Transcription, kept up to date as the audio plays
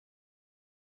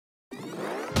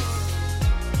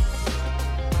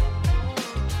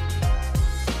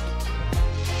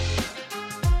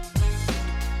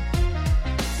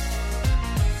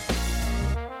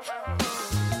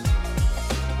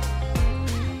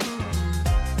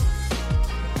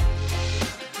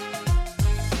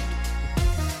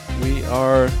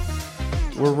We're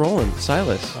rolling.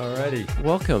 Silas, Alrighty.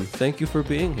 welcome. Thank you for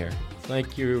being here.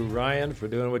 Thank you, Ryan, for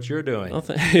doing what you're doing. Oh,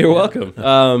 you're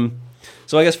welcome.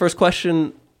 So I guess first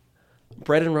question,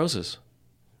 bread and roses.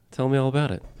 Tell me all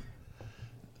about it.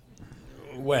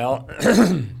 Well,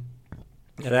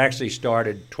 it actually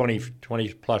started 20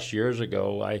 plus years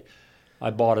ago. I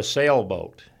bought a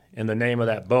sailboat, and the name of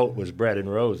that boat was Bread and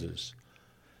Roses.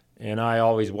 And I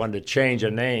always wanted to change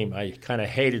a name. I kind of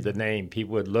hated the name.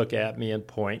 People would look at me and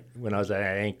point when I was at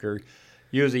anchor,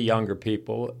 usually younger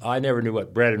people. I never knew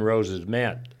what Bread and Roses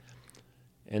meant.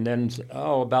 And then,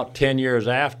 about 10 years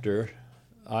after,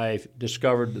 I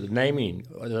discovered the naming,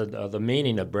 the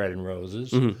meaning of Bread and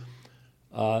Roses. Mm-hmm.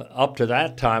 Up to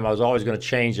that time, I was always going to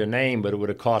change the name, but it would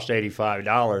have cost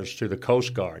 $85 to the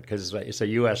Coast Guard because it's a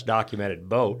U.S. documented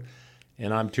boat,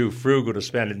 and I'm too frugal to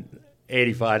spend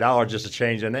 $85 just to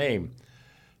change the name.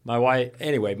 My wife,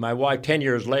 10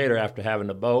 years later, after having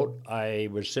the boat, I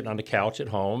was sitting on the couch at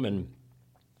home, and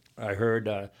I heard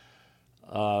a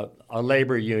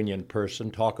labor union person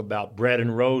talk about bread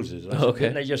and roses. I said,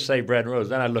 didn't they just say bread and roses?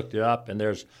 Then I looked it up, and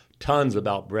there's tons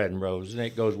about bread and roses, and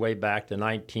it goes way back to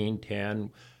 1910,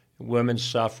 women's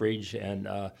suffrage and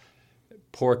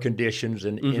poor conditions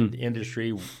in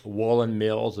industry, woolen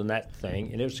mills and that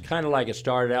thing. And it was kind of like it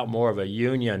started out more of a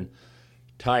union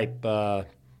type song.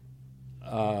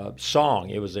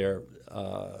 It was their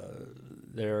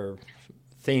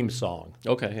theme song.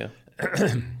 Okay,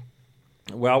 yeah.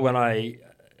 Well, I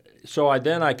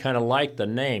kind of liked the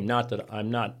name. Not that I'm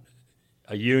not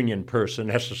a union person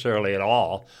necessarily at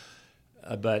all,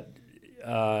 but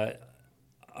I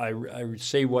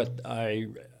see what I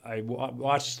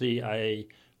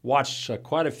watched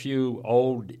quite a few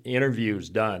old interviews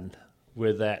done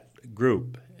with that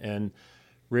group and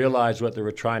realized what they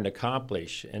were trying to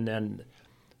accomplish, and then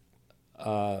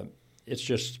it's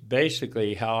just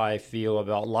basically how I feel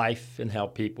about life and how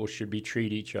people should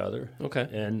treat each other. Okay.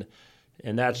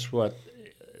 And that's what.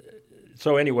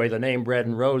 So anyway, the name Bread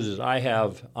and Roses, I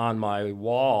have on my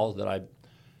wall that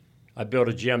I built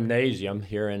a gymnasium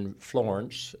here in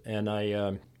Florence, and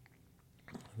I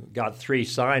got 3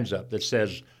 signs up that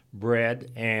says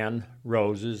Bread and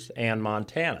Roses and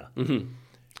Montana. Mm-hmm.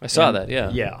 I saw that,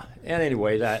 yeah. Yeah. And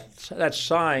anyway, that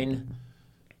sign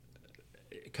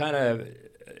kind of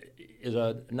is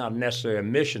not necessarily a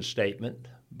mission statement,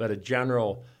 but a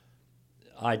general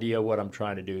idea of what I'm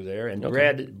trying to do there. And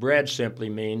bread simply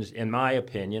means, in my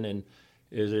opinion,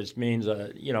 it means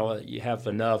you have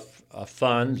enough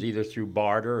funds either through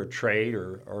barter or trade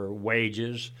or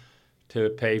wages to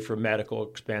pay for medical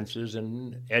expenses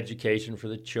and education for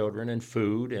the children and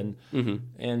food and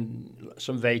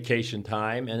some vacation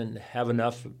time, and have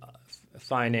enough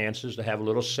finances to have a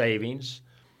little savings,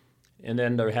 and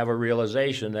then to have a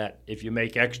realization that if you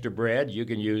make extra bread, you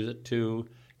can use it to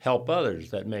help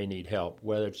others that may need help,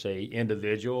 whether it's a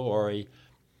individual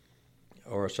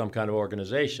or some kind of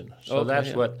organization. So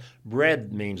that's what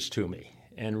bread means to me.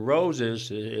 And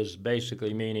roses is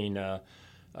basically meaning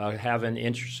having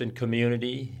interest in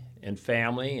community and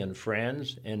family and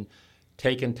friends and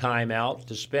taking time out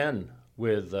to spend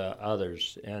with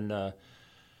others. And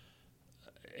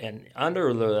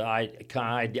under the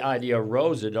idea of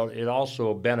roses, it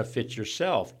also benefits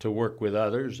yourself to work with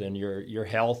others, and your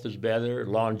health is better,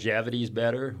 longevity is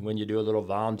better when you do a little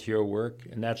volunteer work,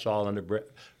 and that's all under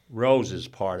roses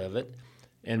part of it.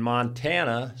 And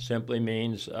Montana simply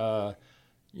means how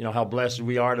blessed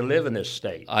we are to live in this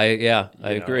state. I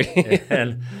agree.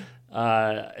 and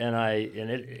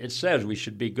it says we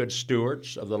should be good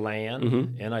stewards of the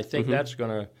land, and I think that's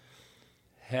going to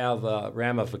have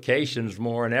ramifications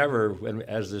more than ever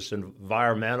as this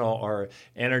environmental or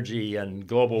energy and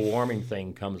global warming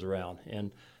thing comes around.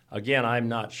 And again, I'm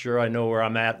not sure I know where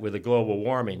I'm at with the global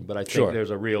warming, but I think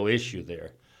there's a real issue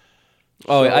there.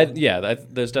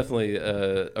 There's definitely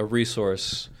a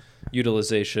resource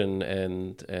utilization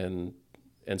and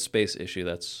space issue.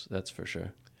 That's for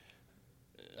sure.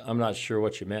 I'm not sure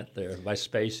what you meant there by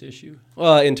space issue.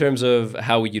 Well, in terms of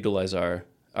how we utilize our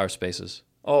spaces.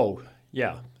 Oh,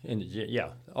 yeah,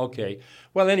 okay.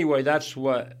 Well, anyway, that's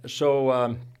what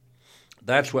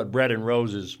Bread and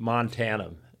Roses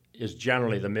Montana is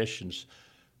generally the missions,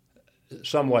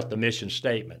 somewhat the mission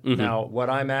statement. Now, what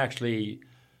I'm actually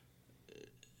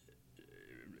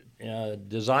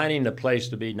designing the place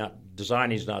to be, not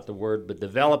designing is not the word, but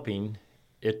developing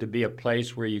it to be a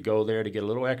place where you go there to get a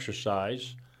little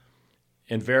exercise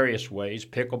in various ways.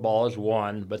 Pickleball is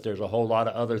one, but there's a whole lot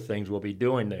of other things we'll be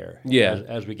doing there. Yeah.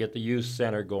 As we get the youth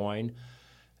center going,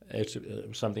 it's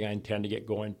something I intend to get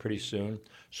going pretty soon.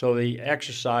 So the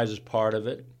exercise is part of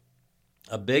it.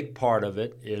 A big part of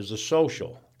it is the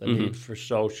social. the need for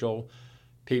social,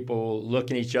 people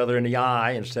looking each other in the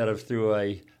eye instead of through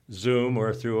a Zoom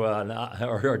or through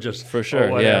or just for sure,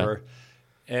 whatever.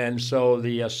 And so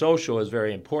the social is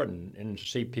very important, and to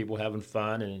see people having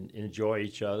fun and enjoy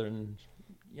each other, and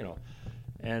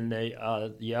and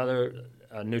the other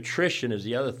nutrition is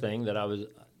the other thing that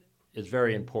is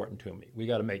very important to me. We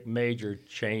got to make major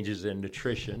changes in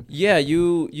nutrition. Yeah,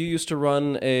 you used to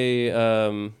run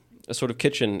a sort of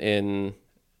kitchen in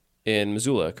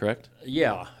Missoula, correct?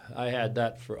 Yeah, I had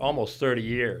that for almost 30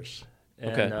 years.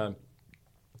 And, okay.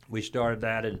 We started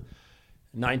that in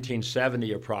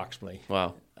 1970 approximately.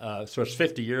 Wow. So it's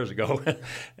 50 years ago.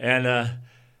 And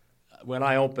when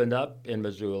I opened up in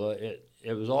Missoula,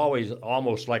 it was always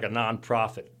almost like a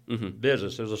nonprofit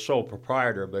business. It was a sole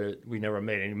proprietor, but we never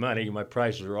made any money. My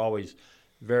prices were always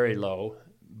very low.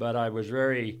 But I was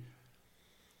very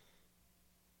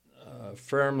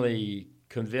firmly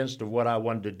convinced of what I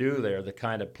wanted to do there, the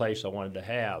kind of place I wanted to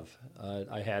have.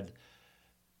 I had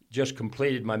just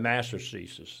completed my master's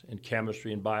thesis in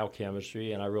chemistry and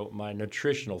biochemistry, and I wrote my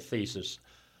nutritional thesis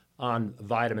on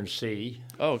vitamin C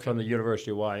from the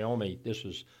University of Wyoming. This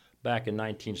was back in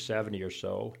 1970 or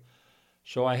so.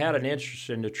 So I had an interest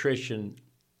in nutrition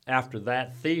after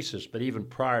that thesis, but even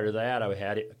prior to that, I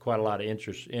had quite a lot of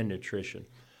interest in nutrition.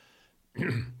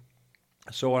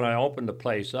 So when I opened the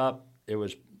place up, it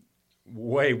was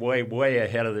way, way, way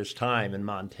ahead of this time in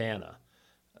Montana.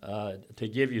 To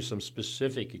give you some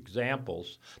specific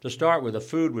examples, to start with, the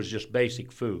food was just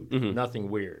basic food, nothing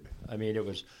weird. I mean, it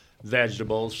was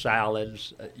vegetables,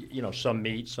 salads, some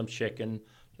meat, some chicken,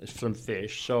 some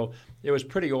fish. So it was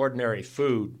pretty ordinary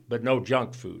food, but no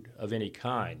junk food of any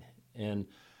kind. And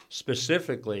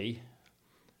specifically,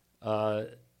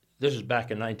 this is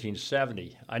back in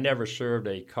 1970, I never served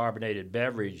a carbonated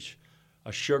beverage,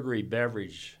 a sugary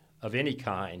beverage of any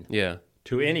kind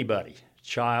to anybody,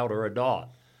 child or adult.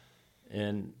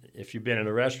 And if you've been in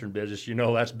the restaurant business, you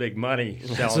know that's big money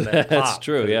selling that pop. That's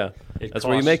true, yeah. That's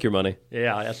where you make your money.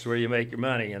 Yeah, that's where you make your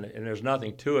money. And there's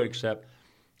nothing to it except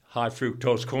high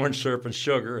fructose corn syrup and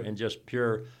sugar and just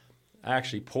pure,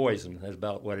 actually poison. That's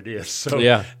about what it is. So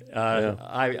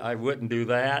I wouldn't do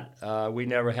that. We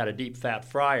never had a deep fat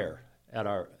fryer at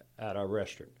our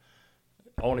restaurant.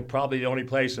 Probably the only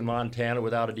place in Montana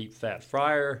without a deep fat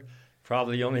fryer.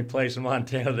 Probably the only place in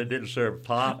Montana that didn't serve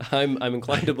pop. I'm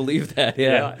inclined to believe that,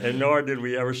 yeah. And nor did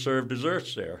we ever serve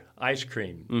desserts there, ice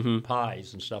cream,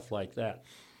 pies, and stuff like that.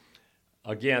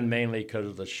 Again, mainly because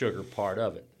of the sugar part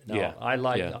of it. Now, I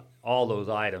like all those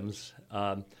items.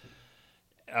 Well,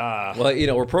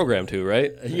 we're programmed to,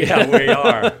 right? Yeah, we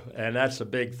are, and that's a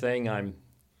big thing.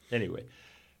 Anyway.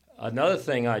 Another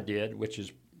thing I did, which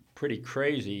is pretty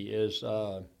crazy, is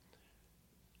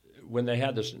when they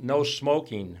had this no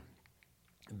smoking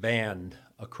banned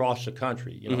across the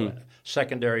country,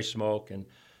 secondary smoke, and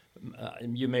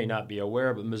you may not be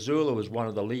aware, but Missoula was one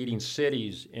of the leading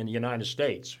cities in the United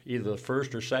States, either the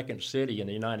first or second city in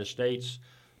the United States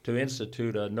to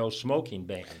institute a no smoking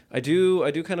ban. I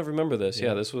do kind of remember this.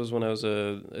 Yeah, this was when I was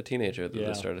a teenager that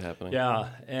this started happening. Yeah,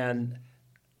 and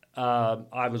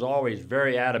I was always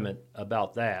very adamant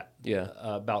about that. Yeah,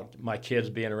 about my kids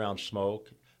being around smoke.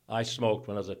 I smoked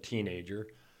when I was a teenager.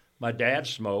 My dad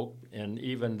smoked, and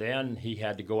even then he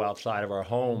had to go outside of our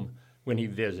home when he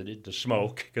visited to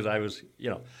smoke because I was,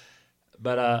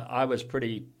 But I was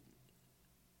pretty.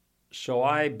 So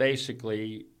I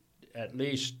basically, at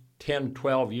least 10,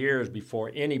 12 years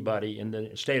before anybody in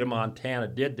the state of Montana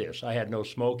did this, I had no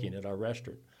smoking at our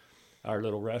restaurant, our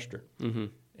little restaurant. Mm-hmm.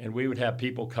 And we would have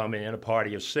people come in, a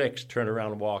party of 6, turn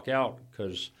around and walk out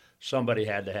because somebody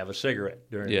had to have a cigarette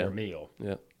during their meal.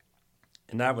 Yeah.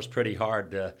 And that was pretty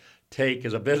hard to take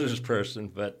as a business person,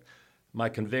 but my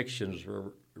convictions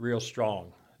were real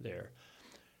strong there.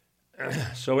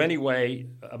 So anyway,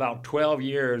 about 12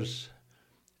 years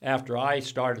after I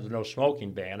started the no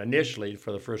smoking ban, initially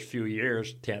for the first few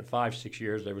years, 5, 6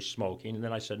 years, there was smoking. And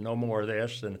then I said, no more of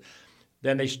this. And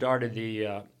then they started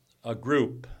a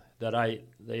group that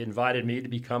they invited me to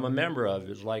become a member of. It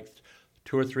was like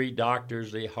 2 or 3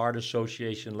 doctors, the Heart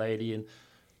Association lady, and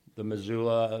the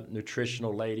Missoula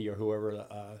nutritional lady or whoever,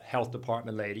 health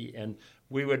department lady, and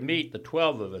we would meet, the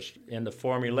 12 of us, in the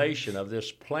formulation of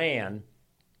this plan,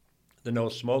 the no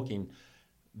smoking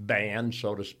ban,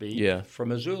 so to speak, for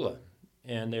Missoula.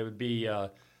 And there would be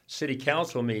city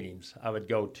council meetings I would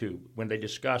go to when they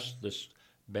discussed this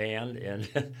ban,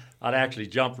 and I'd actually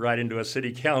jump right into a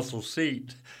city council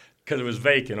seat because it was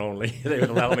vacant only. They would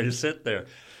allow me to sit there.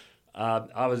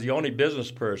 I was the only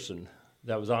business person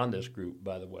that was on this group,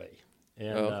 by the way.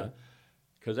 And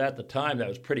because at the time that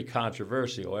was pretty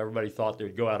controversial. Everybody thought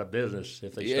they'd go out of business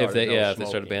if they started if they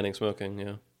started banning smoking.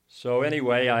 Yeah. So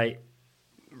anyway, I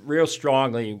real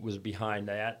strongly was behind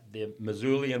that. The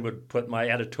Missoulian would put my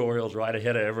editorials right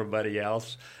ahead of everybody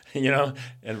else,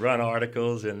 and run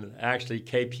articles. And actually,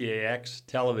 KPAX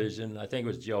television, I think it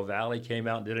was Joe Valley, came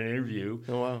out and did an interview.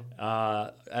 Oh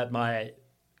wow! At my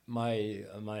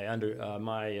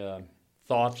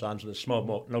thoughts on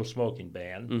the no smoking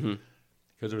ban. Mm-hmm.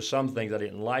 Because there were some things I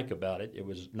didn't like about it. It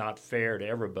was not fair to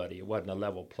everybody. It wasn't a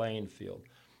level playing field.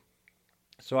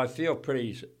 So I feel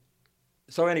pretty.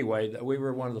 So anyway, we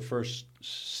were one of the first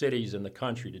cities in the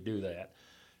country to do that.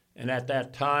 And at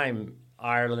that time,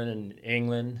 Ireland and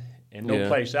England and no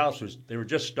place else they were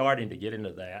just starting to get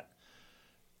into the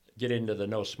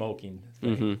no smoking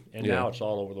thing. Mm-hmm. And now it's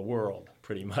all over the world,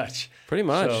 pretty much. Pretty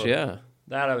much, so yeah.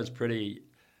 That I was pretty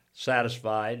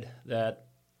satisfied that,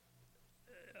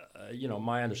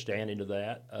 my understanding of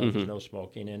that, of no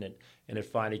smoking, and it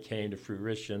finally came to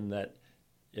fruition that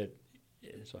it.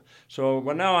 So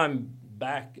well, now I'm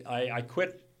back. I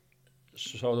quit.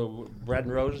 So the bread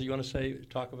and roses, you want to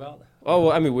talk about? Oh,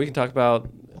 well, I mean, we can talk about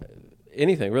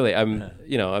anything really.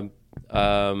 I'm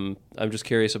just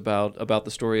curious about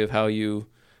the story of how you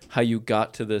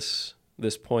got to this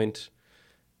point,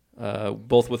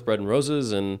 both with bread and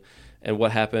roses and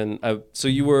what happened. So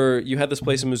you had this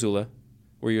place in Missoula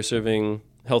where you're serving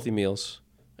healthy meals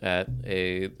at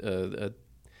a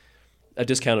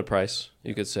discounted price,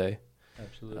 you could say.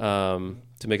 Absolutely.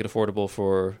 To make it affordable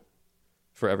for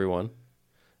everyone.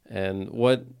 And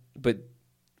what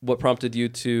prompted you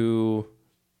to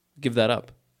give that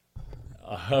up?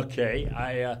 Okay,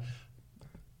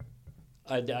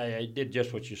 I did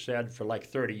just what you said for like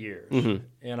 30 years,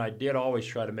 and I did always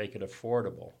try to make it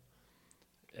affordable.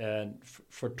 And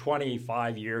for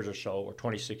 25 years or so, or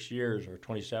 26 years, or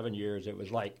 27 years, it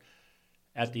was like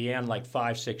at the end like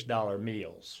 $5-6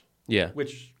 meals. Yeah,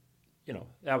 which.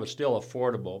 That was still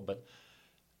affordable,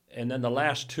 and then the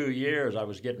last 2 years I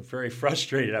was getting very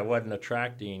frustrated. I wasn't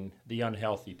attracting the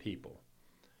unhealthy people.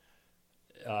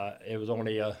 It was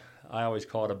only I always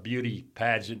call it a beauty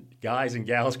pageant. Guys and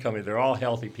gals coming, they're all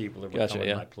healthy people that were coming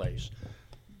to my place.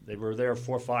 They were there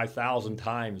 4,000 or 5,000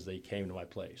 times they came to my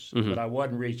place, but I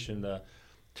wasn't reaching the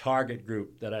target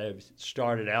group that I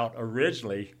started out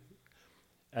originally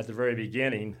at the very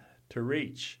beginning to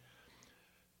reach.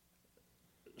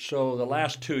 So the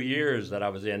last 2 years that I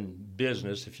was in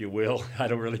business, if you will, I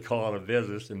don't really call it a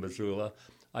business in Missoula,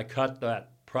 I cut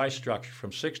that price structure from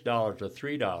 $6 to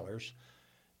 $3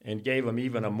 and gave them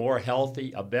even a more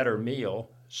healthy, a better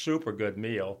meal, super good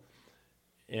meal,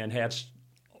 and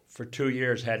for 2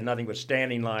 years had nothing but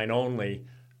standing line only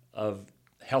of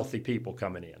healthy people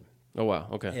coming in. Oh, wow,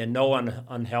 okay. And no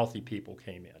unhealthy people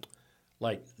came in,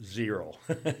 like zero.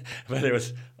 But it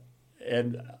was,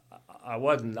 and I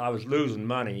was losing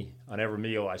money on every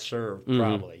meal I served,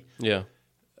 probably. Yeah.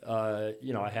 I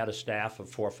had a staff of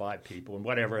 4 or 5 people and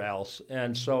whatever else.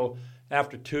 And so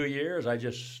after 2 years, I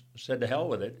just said to hell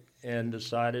with it and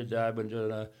decided I would,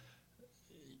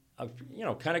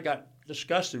 kind of got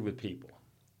disgusted with people.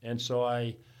 And so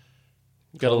I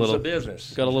closed the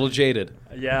business. Got a little jaded.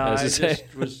 Yeah, I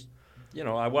just was,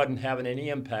 I wasn't having any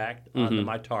impact on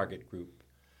my target group.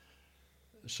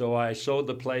 So I sold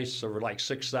the place for like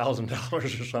 $6,000 or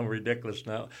something ridiculous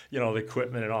now, the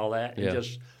equipment and all that, and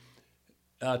just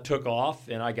took off,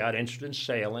 and I got interested in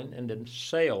sailing and then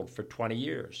sailed for 20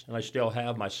 years. And I still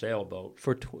have my sailboat.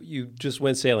 You just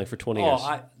went sailing for 20 years?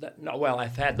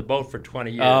 I've had the boat for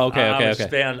 20 years. Oh, okay.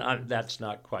 That's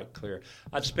not quite clear.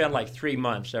 I'd spend like 3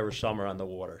 months every summer on the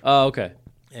water. Oh, okay.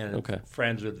 And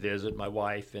friends would visit, my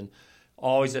wife, and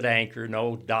always at anchor,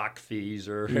 no dock fees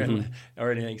or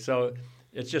anything. So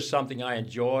it's just something I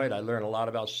enjoyed. I learned a lot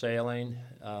about sailing.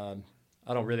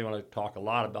 I don't really want to talk a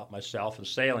lot about myself and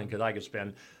sailing because I could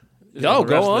spend the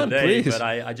rest of the day, please. But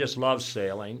I just love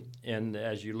sailing, and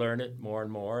as you learn it more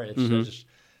and more, it's just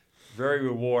very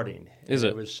rewarding. Is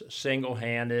it? It was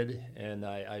single-handed, and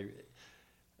I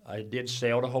did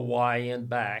sail to Hawaii and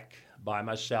back by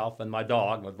myself and my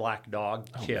dog, my black dog,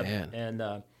 Kip.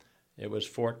 And it was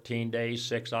 14 days,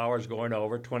 6 hours going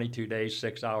over, 22 days,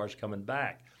 6 hours coming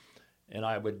back. And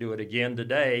I would do it again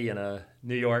today in a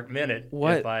New York minute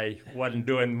if I wasn't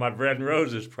doing my Bread and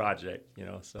Roses project,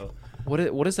 So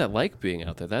what is that like being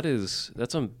out there?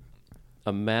 That's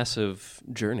a massive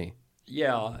journey.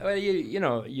 Yeah, well,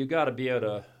 you got to be able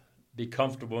to be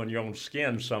comfortable in your own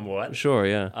skin somewhat. Sure,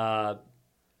 yeah.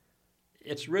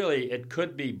 It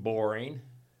could be boring,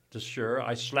 to sure.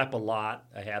 I slept a lot.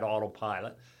 I had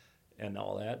autopilot and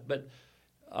all that, but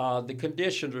The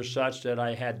conditions were such that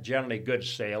I had generally good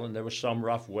sailing. There was some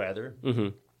rough weather. Mm-hmm.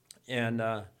 And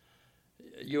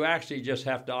you actually just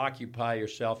have to occupy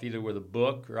yourself either with a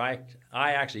book or I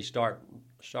actually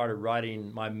started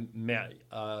writing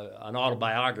an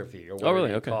autobiography or whatever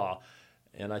you call.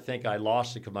 And I think I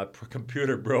lost it because my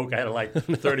computer broke. I had like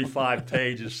 35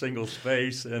 pages, single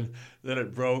space, and then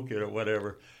it broke or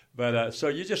whatever. But so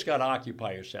you just got to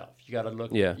occupy yourself. You got to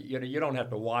look. Yeah. You don't have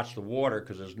to watch the water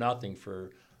because there's nothing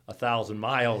for 1,000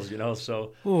 miles.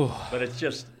 So, but it's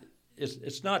just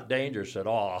it's not dangerous at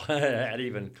all, at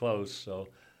even close. So,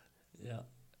 yeah.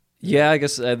 Yeah, I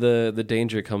guess the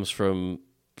danger comes from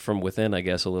within, I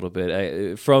guess, a little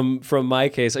bit. From my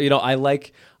case, I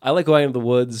like going into the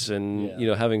woods and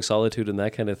having solitude and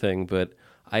that kind of thing. But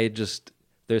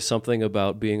there's something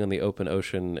about being on the open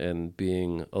ocean and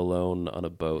being alone on a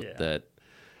boat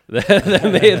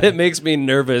that makes me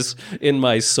nervous in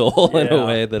my soul in a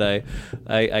way that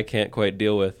I can't quite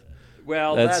deal with.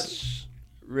 Well, that's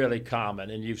really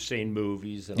common, and you've seen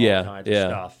movies and all kinds of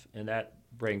stuff, and that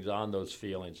brings on those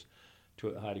feelings to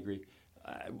a high degree.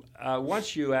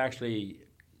 Once you actually,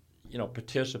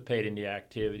 participate in the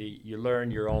activity, you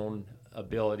learn your own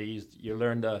abilities. You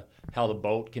learn how the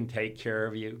boat can take care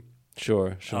of you.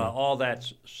 Sure. All that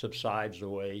subsides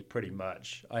away pretty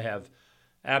much. I have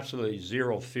absolutely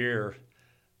zero fear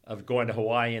of going to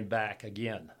Hawaii and back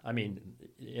again. I mean,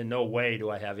 in no way do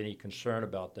I have any concern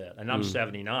about that. And I'm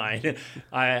 79.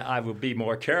 I will be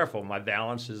more careful. My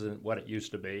balance isn't what it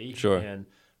used to be. Sure. And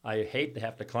I hate to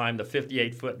have to climb the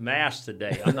 58-foot mast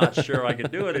today. I'm not sure I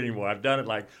could do it anymore. I've done it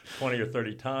like 20 or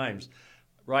 30 times.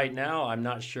 Right now, I'm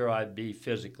not sure I'd be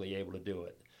physically able to do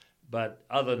it. But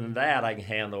other than that, I can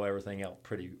handle everything else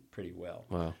pretty well.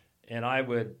 Wow. And I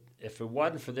would, if it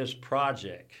wasn't for this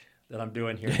project that I'm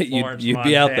doing here in Florence, you'd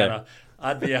Montana, be out there.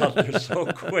 I'd be out there so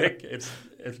quick.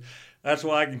 That's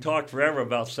why I can talk forever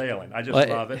about sailing. I just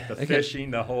love it. The fishing,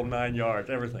 the whole 9 yards,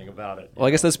 everything about it. Well,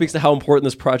 I guess that speaks to how important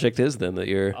this project is then, that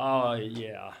you're... Oh,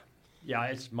 yeah. Yeah,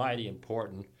 it's mighty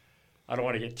important. I don't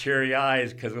want to get teary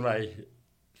eyes because when I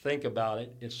think about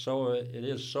it, it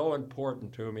is so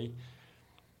important to me.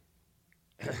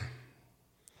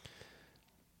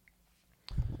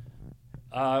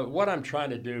 What I'm trying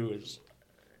to do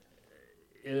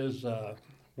is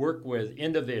work with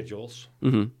individuals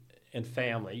and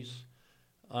families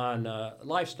on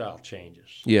lifestyle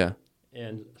changes. Yeah.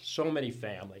 And so many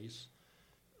families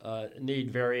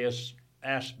need various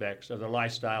aspects of their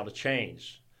lifestyle to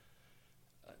change.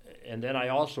 And then I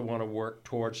also want to work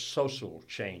towards social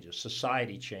changes,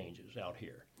 society changes out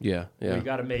here. Yeah. We've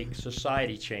got to make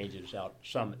society changes out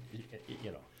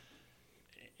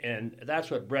and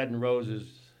that's what Bread and Roses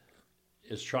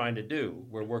is trying to do.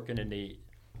 We're working in the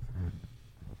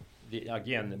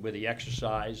again with the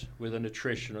exercise, with the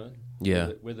nutrition,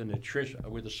 with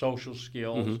the social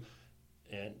skills,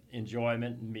 and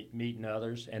enjoyment, and meeting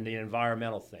others, and the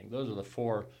environmental thing. Those are the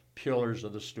four pillars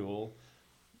of the stool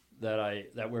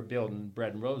that we're building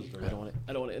Bread and Roses around.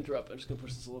 I don't want to interrupt. I'm just going to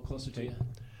push this a little closer to you.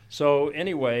 So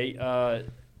anyway,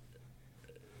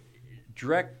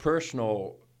 direct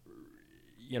personal,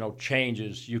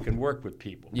 changes. You can work with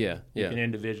people. Yeah. You can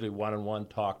individually, one-on-one,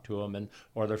 talk to them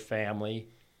or their family,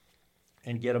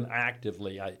 and get them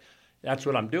actively. That's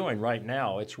what I'm doing right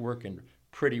now. It's working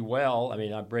pretty well. I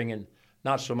mean, I'm bringing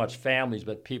not so much families,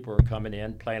 but people are coming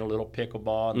in, playing a little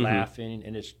pickleball and laughing,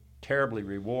 and it's terribly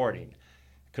rewarding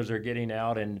because they're getting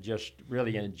out and just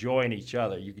really enjoying each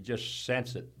other. You can just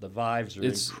sense it. The vibes are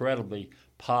incredibly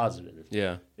positive.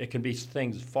 Yeah. It can be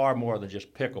things far more than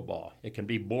just pickleball. It can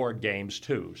be board games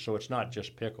too, so it's not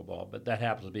just pickleball, but that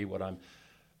happens to be what I'm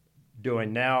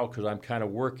doing now because I'm kind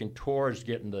of working towards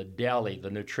getting the deli, the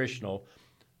nutritional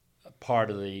part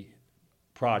of the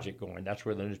project going. That's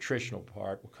where the nutritional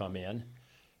part will come in.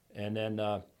 And then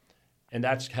and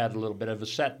that's had a little bit of a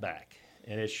setback.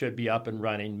 And it should be up and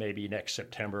running maybe next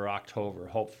September or October,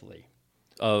 hopefully.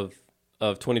 Of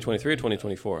 2023 or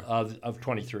 2024? Of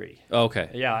 23. Oh, okay.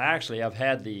 Yeah, actually, I've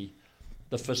had the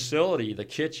facility, the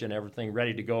kitchen, everything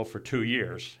ready to go for 2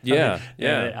 years. Yeah.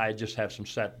 And I just have some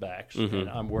setbacks, and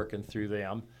I'm working through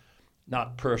them.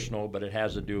 Not personal, but it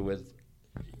has to do with,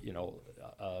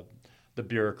 the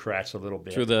bureaucrats a little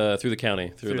bit. Through the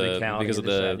county. Through the county, because of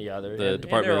the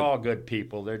department. And they're all good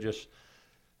people. They're just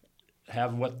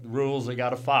have what rules they got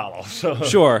to follow. So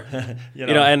sure,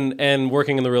 and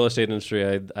working in the real estate industry,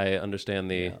 I understand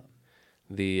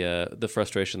the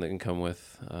frustration that can come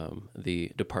with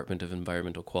the Department of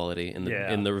Environmental Quality in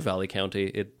the Valley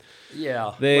County.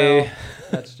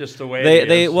 That's just the way it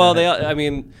is.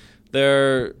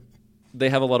 They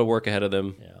have a lot of work ahead of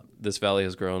them. Yeah. This valley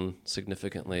has grown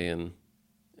significantly, and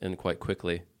and quite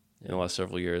quickly in the last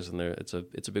several years, and it's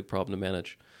a big problem to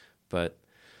manage. But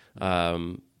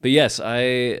yes,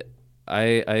 I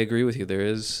agree with you. There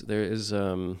is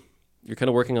you're kind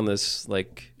of working on this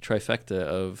like trifecta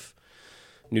of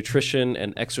nutrition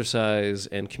and exercise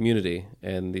and community,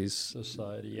 and these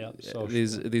society,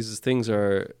 these things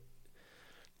are.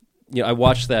 I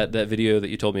watched that video that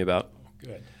you told me about.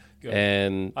 Good.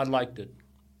 And I liked it.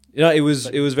 It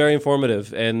was very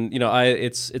informative, and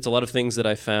it's a lot of things that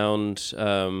I found,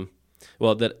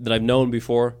 that I've known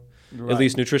before, right. At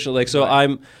least nutritional. Like so,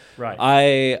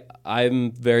 right.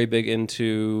 I'm very big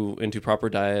into proper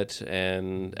diet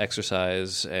and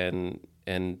exercise and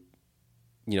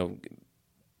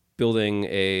building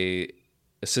a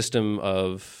system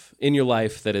in your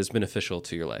life that is beneficial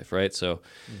to your life, right? So,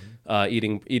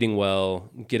 eating well,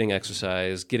 getting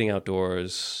exercise, getting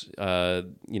outdoors,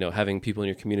 having people in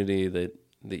your community that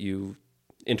you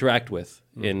interact with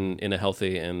in a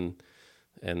healthy and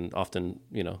often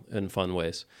in fun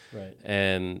ways, right?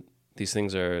 And these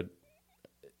things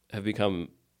have become.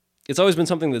 It's always been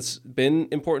something that's been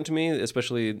important to me,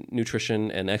 especially nutrition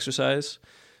and exercise.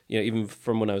 Even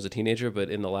from when I was a teenager, but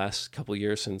in the last couple of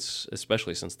years,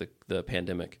 especially since the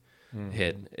pandemic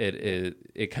hit,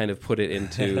 it kind of put it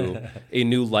into a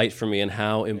new light for me, and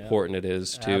how important it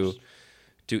is to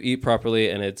eat properly,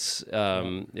 and it's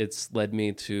led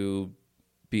me to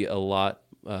be a lot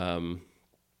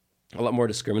more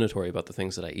discriminatory about the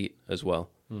things that I eat as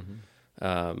well.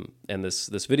 And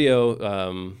this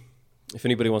video. If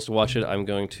anybody wants to watch it, I'm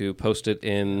going to post it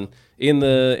in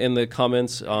the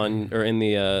comments or in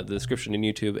the description in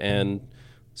YouTube, and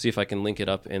see if I can link it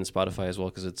up in Spotify as well,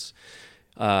 because it's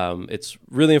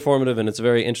really informative, and it's a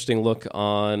very interesting look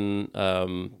on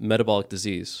metabolic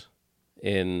disease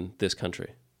in this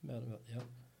country.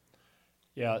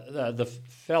 The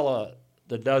fella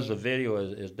that does the video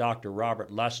is Dr.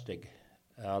 Robert Lustig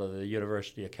out of the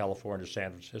University of California,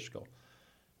 San Francisco.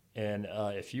 And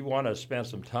if you want to spend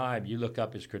some time, you look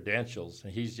up his credentials,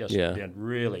 and he's just been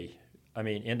really,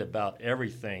 into about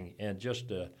everything, and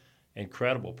just an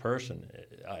incredible person.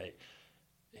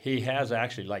 He has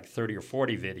actually like 30 or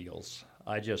 40 videos.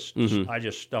 I just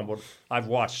stumbled. I've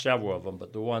watched several of them,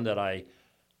 but the one that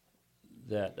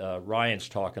Ryan's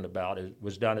talking about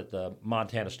was done at the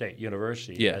Montana State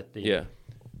University at the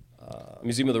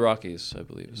Museum of the Rockies, I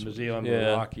believe. Museum of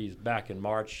the Rockies back in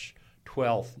March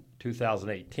 12th,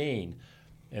 2018,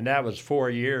 and that was 4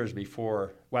 years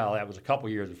before. Well, that was a couple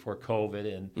years before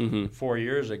COVID, and 4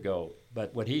 years ago.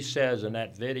 But what he says in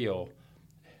that video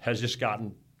has just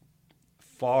gotten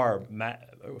far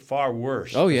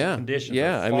worse. Oh yeah, conditions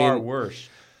are far worse.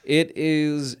 It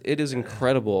is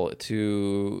incredible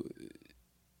to,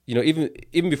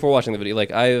 even before watching the video.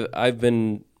 Like I've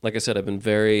been, like I said, I've been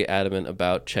very adamant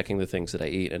about checking the things that I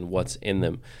eat and what's in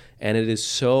them. And it is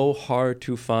so hard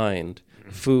to find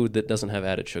food that doesn't have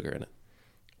added sugar in it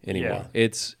anymore. Yeah.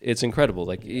 It's incredible.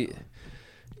 Like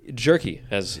jerky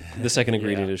has the second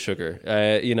ingredient is sugar.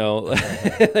 Like,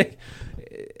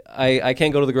 I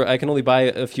can't go to I can only buy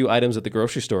a few items at the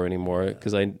grocery store anymore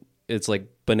because it's like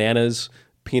bananas,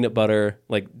 peanut butter,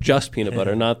 like just peanut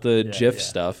butter, not the Jif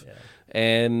stuff,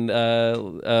 and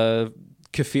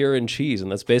kefir and cheese,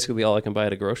 and that's basically all I can buy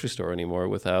at a grocery store anymore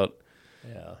without.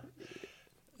 Yeah.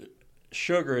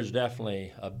 Sugar is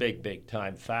definitely a big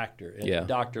time factor. And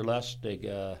Dr.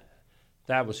 Lustig,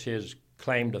 that was his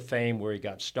claim to fame, where he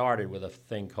got started with a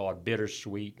thing called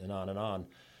bittersweet and on and on.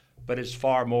 But it's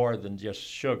far more than just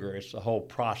sugar. It's the whole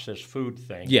processed food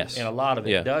thing. Yes. And a lot of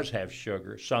it does have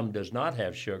sugar. Some does not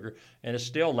have sugar, and it's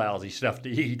still lousy stuff to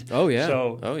eat. Oh, yeah.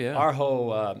 So our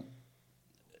whole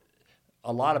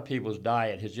a lot of people's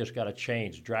diet has just got to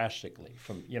change drastically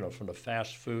from the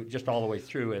fast food just all the way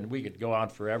through, and we could go on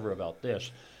forever about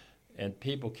this. And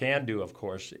people can do, of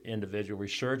course, individual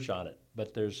research on it,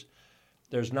 but there's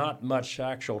not much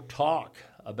actual talk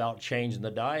about changing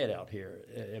the diet out here.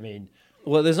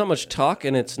 Well, there's not much talk,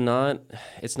 and it's not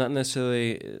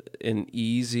necessarily an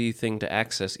easy thing to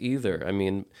access either.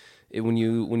 When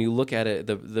you look at it,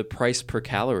 the price per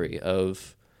calorie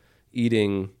of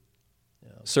eating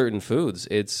certain foods,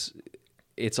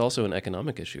 it's also an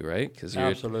economic issue, right? Because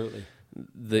absolutely,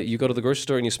 you go to the grocery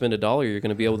store and you spend $1, you're going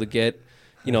to be able to get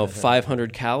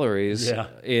 500 calories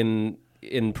in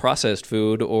processed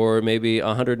food, or maybe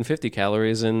 150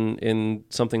 calories in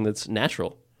something that's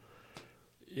natural.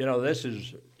 This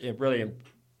is really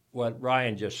what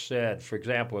Ryan just said. For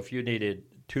example, if you needed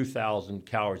 2,000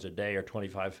 calories a day or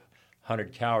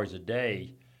 2,500 calories a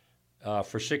day,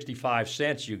 for 65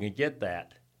 cents you can get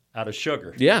that out of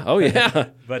sugar. Yeah, oh yeah.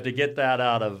 But to get that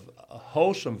out of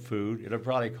wholesome food, it'll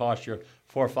probably cost you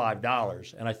or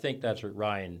 $5, and I think that's what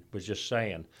Ryan was just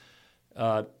saying.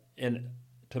 And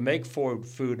to make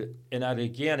food, and that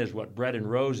again is what Bread and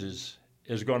Roses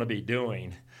is going to be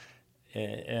doing,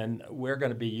 and we're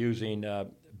going to be using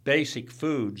basic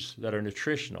foods that are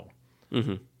nutritional,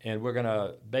 and we're going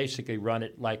to basically run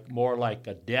it more like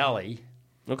a deli.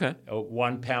 Okay.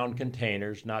 1 pound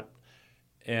containers,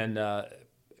 and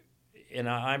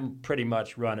I'm pretty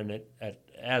much running it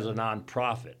as a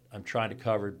nonprofit. I'm trying to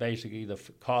cover basically the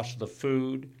cost of the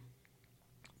food,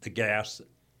 the gas,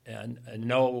 and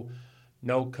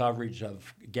no coverage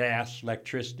of gas,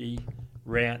 electricity,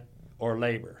 rent, or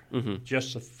labor,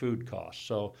 just the food costs.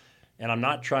 So, and I'm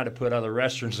not trying to put other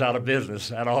restaurants out of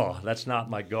business at all. That's not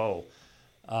my goal.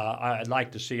 I'd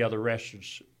like to see other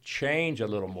restaurants change a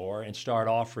little more and start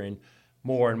offering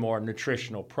more and more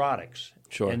nutritional products.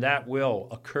 Sure. And that will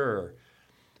occur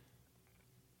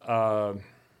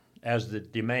as the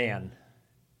demand,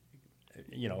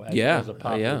 as a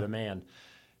popular demand.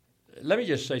 Let me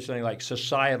just say something like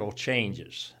societal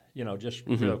changes, just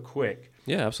real quick.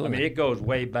 Yeah, absolutely. I mean, it goes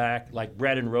way back, like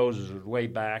Bread and Roses was way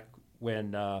back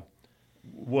when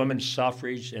women's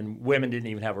suffrage, and women didn't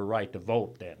even have a right to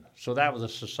vote then. So that was a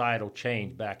societal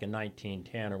change back in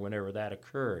 1910 or whenever that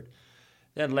occurred.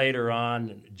 Then later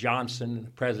on,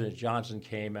 President Johnson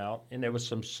came out, and there was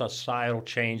some societal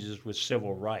changes with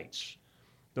civil rights.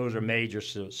 Those are major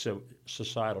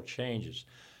societal changes.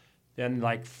 Then,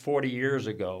 like 40 years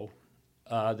ago,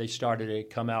 they started to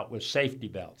come out with safety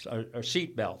belts or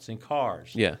seat belts in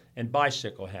cars, and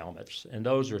bicycle helmets, and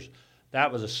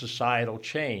that was a societal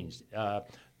change.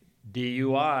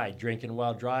 DUI, drinking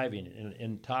while driving,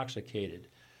 intoxicated,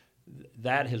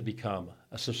 that has become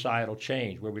a societal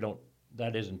change where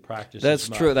that isn't practiced. That's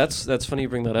true. That's funny you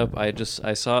bring that up.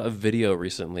 I saw a video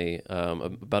recently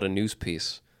about a news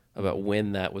piece about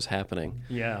when that was happening.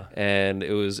 Yeah. And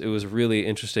it was really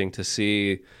interesting to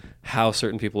see how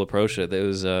certain people approach it. It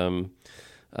was it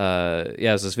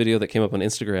was this video that came up on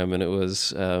Instagram, and it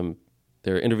was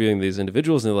they're interviewing these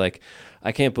individuals, and they're like,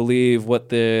 I can't believe what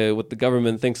the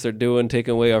government thinks they're doing,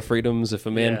 taking away our freedoms if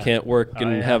a man can't work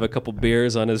and have a couple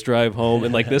beers on his drive home,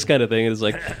 and like this kind of thing. It's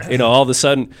like, all of a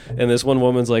sudden, and this one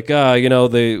woman's like,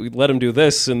 they let him do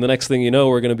this, and the next thing you know,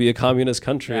 we're going to be a communist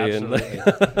country. Absolutely.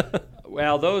 And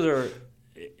well, those are,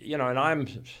 and I'm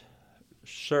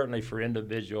certainly for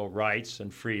individual rights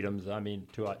and freedoms. I mean,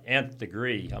 to an nth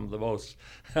degree, I'm the most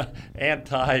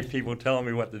anti people telling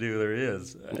me what to do there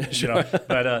is. Sure.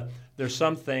 But there's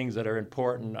some things that are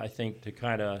important, I think, to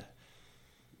kind of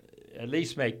at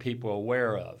least make people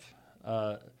aware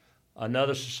of.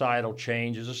 Another societal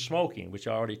change is smoking, which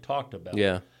I already talked about.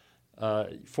 Yeah.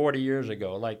 40 years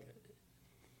ago,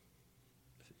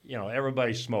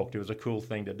 everybody smoked. It was a cool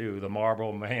thing to do. The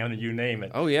Marlboro Man, you name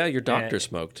it. Oh yeah, your doctor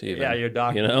smoked even. Yeah, your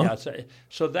doctor. Yeah,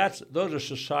 so those are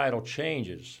societal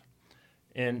changes,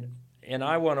 and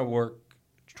I want to work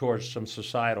towards some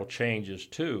societal changes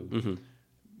too.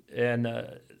 And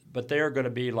but they're going to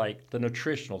be like the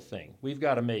nutritional thing. We've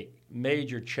got to make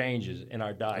major changes in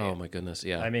our diet. Oh my goodness,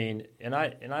 yeah. I mean, and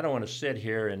I don't want to sit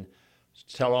here and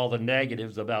tell all the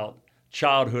negatives about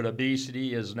childhood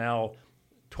obesity is now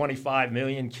 25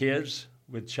 million kids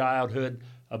with childhood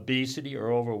obesity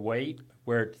or overweight,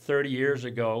 where 30 years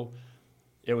ago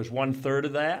it was 1/3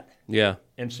 of that. Yeah.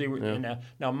 And see,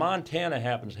 now Montana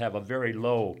happens to have a very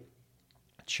low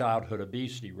childhood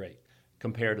obesity rate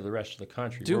compared to the rest of the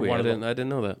country. Do we? I didn't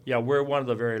know that. Yeah, we're one of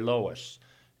the very lowest,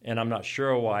 and I'm not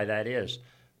sure why that is.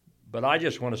 But I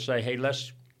just want to say, hey,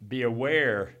 let's be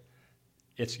aware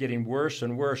it's getting worse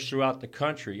and worse throughout the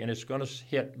country, and it's going to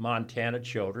hit Montana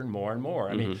children more and more.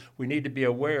 I mean, we need to be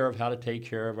aware of how to take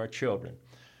care of our children.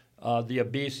 The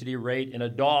obesity rate in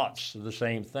adults is the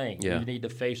same thing. Yeah. We need to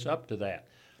face up to that.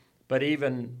 But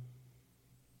even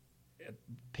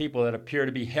people that appear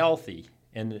to be healthy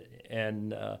and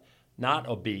not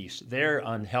obese, they're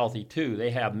unhealthy too.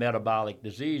 They have metabolic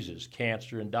diseases,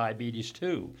 cancer and diabetes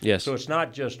too. Yes. So it's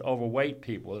not just overweight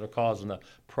people that are causing a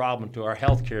problem to our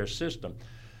healthcare system.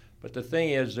 But the thing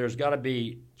is, there's got to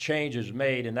be changes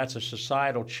made, and that's a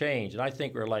societal change. And I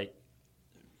think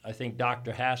I think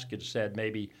Dr. Haskett said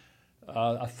maybe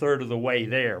a third of the way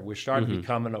there. We're starting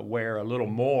becoming aware a little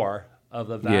more of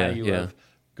the value of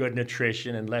good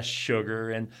nutrition and less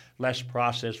sugar and less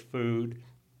processed food,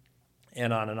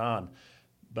 and on and on.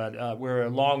 But we're a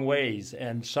long ways,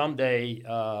 and someday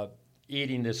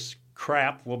eating this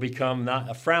crap will become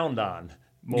not frowned on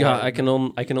more. Yeah, I can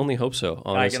only hope so,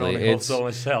 honestly. I can only hope so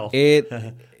myself. It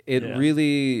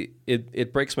really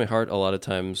breaks my heart a lot of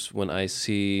times when I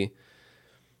see,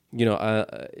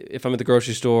 if I'm at the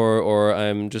grocery store or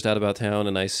I'm just out about town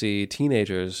and I see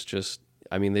teenagers just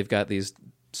I mean, they've got these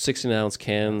 16-ounce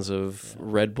cans of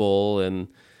Red Bull and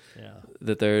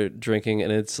that they're drinking,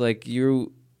 and it's like you're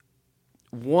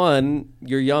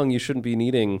young, you shouldn't be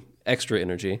needing extra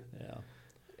energy,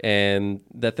 and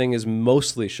that thing is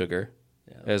mostly sugar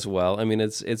as well. I mean,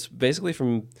 it's basically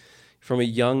from a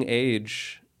young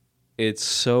age, it's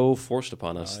so forced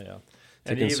upon us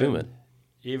to consume it.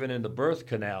 Even in the birth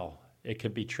canal, it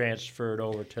could be transferred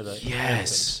over to the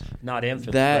yes, infant. Not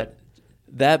infants,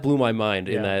 that blew my mind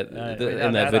in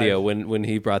that video when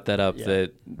he brought that up,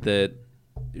 that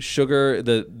sugar,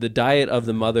 the diet of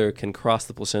the mother can cross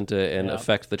the placenta and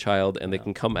affect the child, and they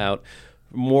can come out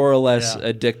more or less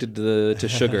addicted to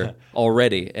sugar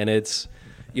already. And it's,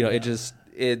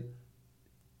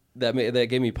 that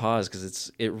gave me pause,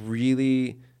 because it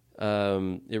really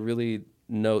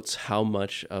notes how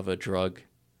much of a drug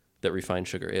that refined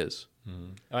sugar is.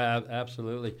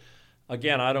 Absolutely.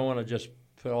 Again, I don't want to just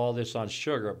put all this on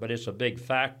sugar, but it's a big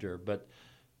factor. But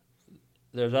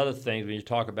there's other things when you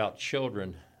talk about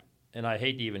children, and I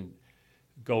hate to even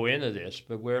go into this,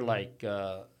 but we're like,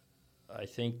 I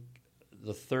think,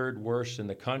 the third worst in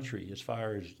the country as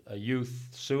far as youth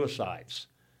suicides.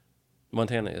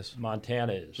 Montana is.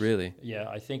 Really? Yeah,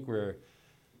 I think we're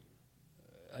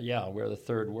the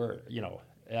third worst.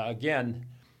 Again,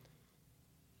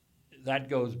 that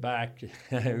goes back to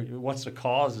what's the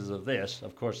causes of this.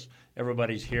 Of course,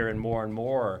 everybody's hearing more and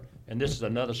more, and this is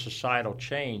another societal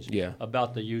change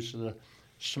about the use of the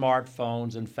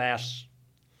smartphones and fast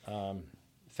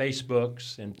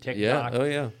Facebooks and TikTok.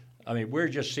 I mean, we're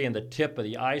just seeing the tip of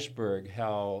the iceberg,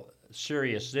 how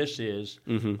serious this is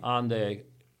on the,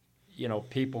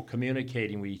 people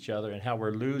communicating with each other, and how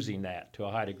we're losing that to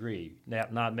a high degree,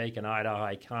 not making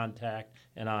eye-to-eye contact,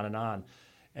 and on and on.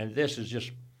 And this is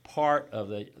just part of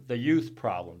the youth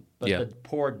problem. But the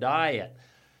poor diet,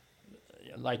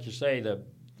 like you say, the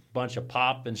bunch of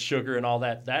pop and sugar and all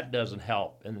that doesn't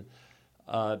help. And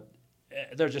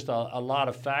there's just a lot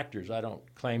of factors. I don't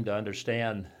claim to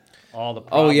understand all the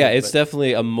problems. It's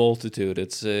definitely a multitude.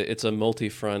 It's a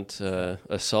multi-front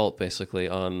assault, basically,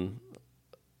 on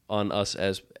us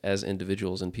as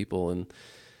individuals and people. And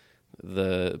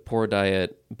the poor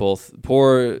diet, both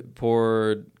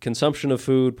poor consumption of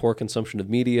food, poor consumption of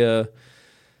media,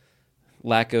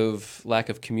 lack of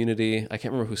community. I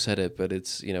can't remember who said it, but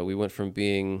it's, we went from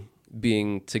being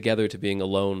together to being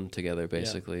alone together,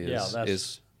 basically. Exactly.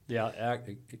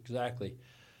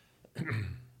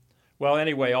 Well,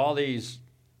 anyway,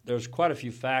 there's quite a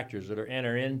few factors that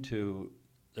enter into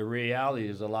the reality.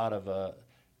 Is a lot of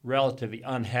relatively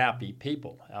unhappy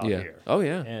people out here. Oh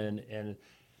yeah. And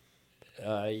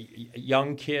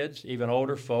young kids, even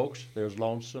older folks, there's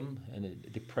lonesome and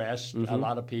depressed, a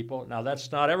lot of people. Now,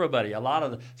 that's not everybody.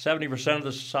 70% of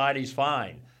the society's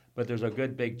fine, but there's a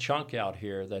good big chunk out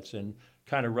here that's in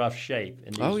kind of rough shape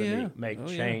and needs to make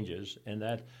changes.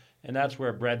 And that's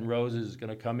where Bread and Roses is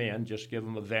going to come in. Just give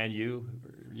them a venue,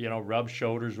 rub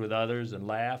shoulders with others and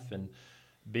laugh and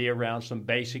be around some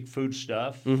basic food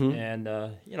stuff and,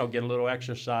 get a little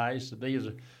exercise.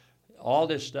 All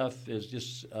this stuff is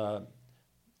just...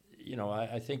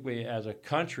 I think we, as a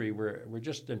country, we're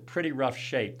just in pretty rough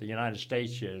shape. The United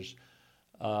States is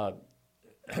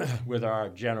with our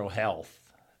general health.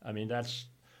 I mean,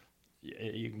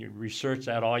 you can research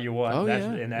that all you want.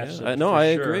 I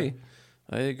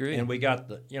agree. And we got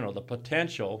the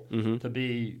potential to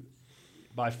be,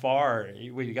 by far,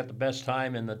 we got the best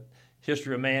time in the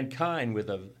history of mankind with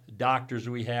the doctors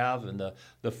we have and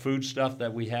the food stuff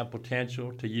that we have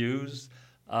potential to use.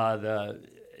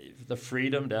 The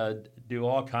freedom to do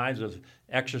all kinds of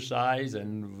exercise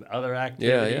and other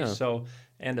activities. So,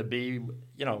 and to be,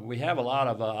 we have a lot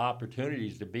of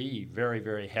opportunities to be very,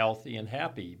 very healthy and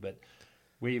happy. But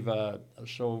we've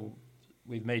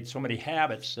made so many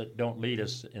habits that don't lead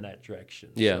us in that direction.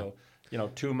 Yeah. So,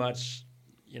 too much,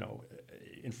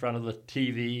 in front of the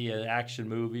TV, action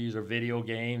movies or video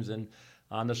games, and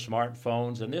on the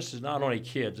smartphones. And this is not only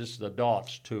kids; this is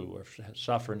adults too, are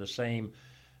suffering the same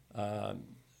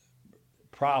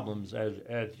problems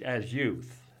as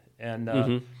youth.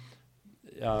 And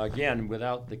again,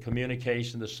 without the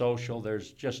communication, the social,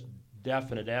 there's just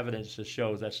definite evidence that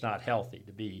shows that's not healthy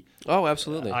to be. Oh,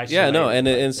 absolutely. And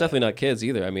it's definitely not kids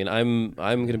either. I mean,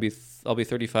 I'll be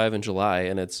 35 in July,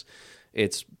 and it's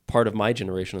part of my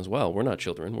generation as well. We're not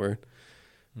children.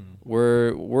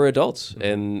 We're adults,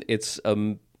 and it's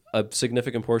a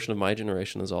significant portion of my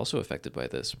generation is also affected by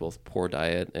this, both poor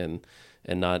diet and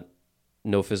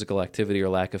no physical activity or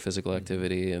lack of physical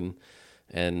activity,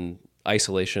 and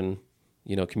isolation,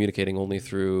 communicating only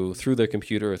through their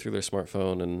computer or through their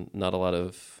smartphone, and not a lot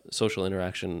of social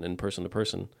interaction in person to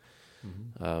person.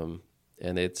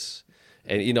 And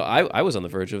I was on the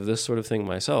verge of this sort of thing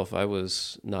myself. I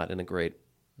was not in a great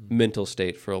mental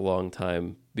state for a long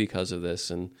time because of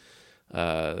this. And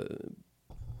part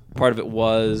of it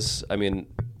was, it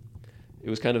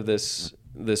was kind of this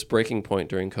breaking point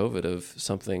during COVID of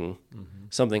something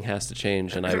has to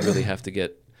change, and I really have to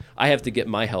get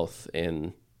my health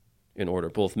in order,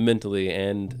 both mentally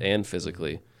and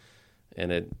physically.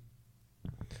 And it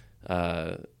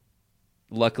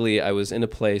luckily I was in a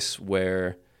place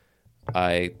where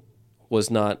I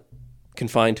was not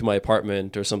confined to my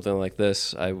apartment or something like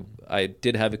this. I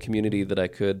did have a community that I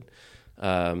could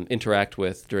interact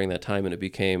with during that time, and it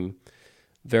became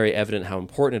very evident how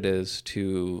important it is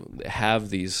to have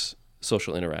these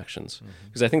social interactions.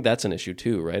 Because I think that's an issue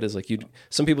too, right? Is like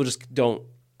some people just don't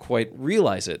quite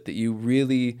realize it, that you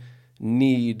really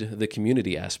need the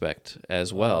community aspect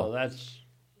as well.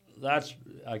 That's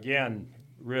again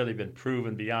really been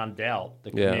proven beyond doubt.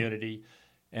 The community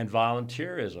and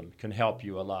volunteerism can help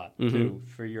you a lot too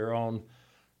for your own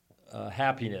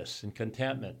happiness and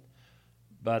contentment.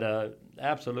 But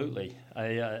absolutely,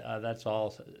 that's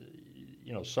all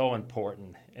so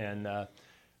important. And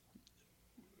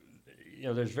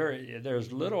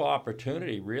there's little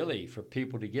opportunity really for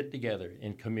people to get together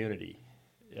in community.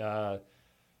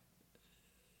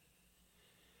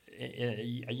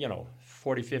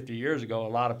 40, 50 years ago, a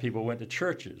lot of people went to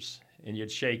churches, and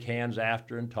you'd shake hands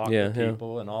after and talk to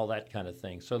people and all that kind of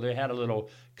thing. So they had a little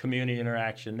community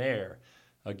interaction there.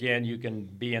 Again, you can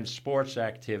be in sports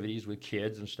activities with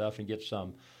kids and stuff and get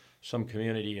some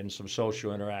community and some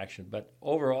social interaction. But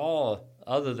overall,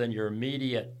 other than your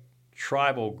immediate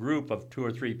tribal group of 2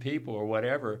 or 3 people or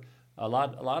whatever, a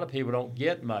lot of people don't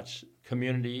get much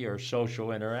community or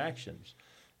social interactions.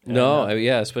 No,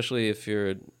 especially if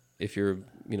you're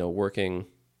working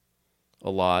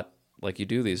a lot like you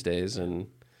do these days, and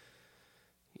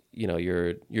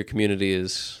your community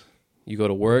is, you go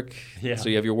to work, so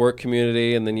you have your work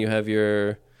community, and then you have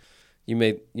you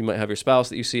might have your spouse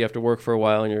that you see after work for a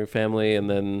while, and your family, and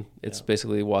then it's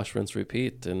basically wash, rinse,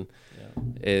 repeat, and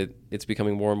it's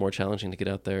becoming more and more challenging to get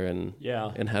out there and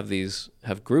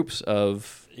have groups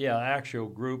of actual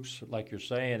groups like you're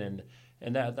saying,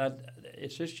 and that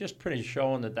it's just pretty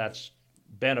showing that that's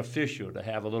beneficial to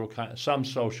have a little some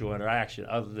social interaction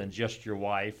other than just your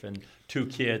wife and 2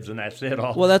 kids and that's it.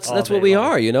 That's what we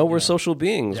are. We're social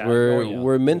beings.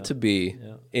 We're meant to be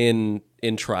in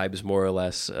tribes, more or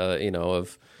less.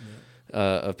 Of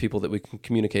people that we can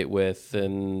communicate with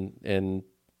and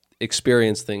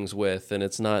experience things with, and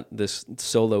it's not this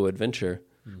solo adventure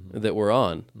that we're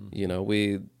on.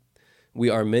 We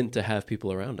are meant to have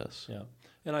people around us. Yeah,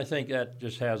 and I think that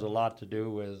just has a lot to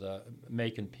do with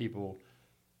making people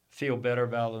feel better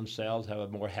about themselves, have a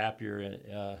more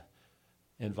happier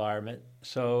environment.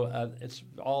 So it's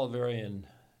all very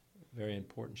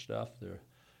important stuff there.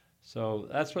 So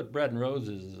that's what Bread and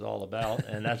Roses is all about,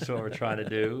 and that's what we're trying to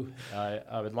do.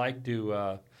 I would like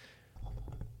to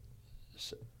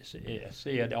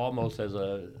see it almost as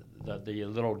the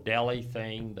little deli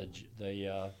thing,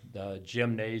 the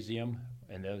gymnasium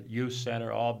and the youth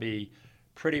center all be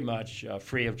pretty much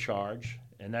free of charge,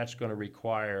 and that's going to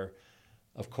require,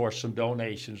 of course, some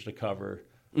donations to cover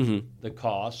the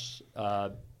costs.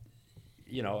 And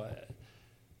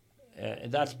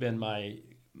that's been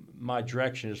my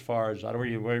direction as far as, I don't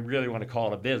really want to call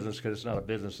it a business, because it's not a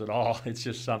business at all. It's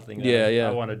just something that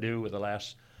I want to do with the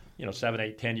last 7,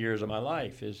 8, 10 years of my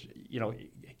life, is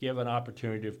give an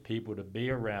opportunity for people to be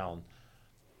around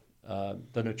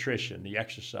the nutrition, the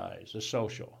exercise, the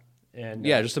social. And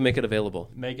just to make it available.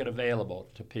 Make it available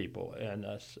to people.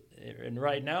 And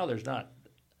right now there's not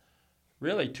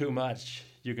really too much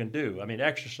you can do. I mean,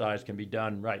 exercise can be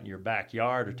done right in your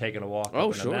backyard or taking a walk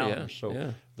up in the mountains.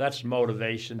 So that's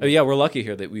motivation. We're lucky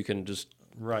here that we can just,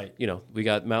 right. We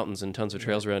got mountains and tons of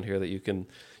trails around here that you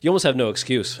almost have no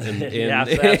excuse in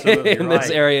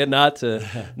this area not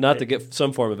to get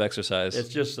some form of exercise. It's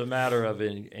just a matter of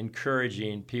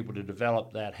encouraging people to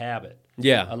develop that habit.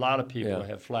 Yeah. A lot of people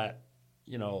have flat,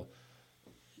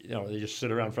 they just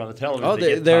sit around in front of the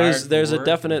television. There's a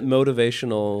definite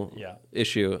motivational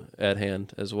issue at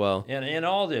hand as well. And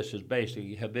all this is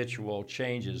basically habitual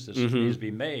changes that needs to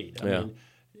be made. I mean,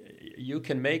 you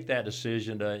can make that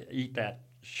decision to eat that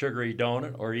sugary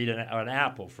donut or eat an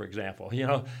apple, for example.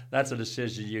 That's a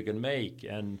decision you can make.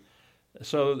 And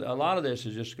so a lot of this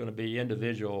is just going to be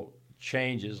individual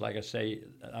changes. Like I say,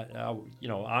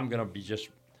 I'm going to be just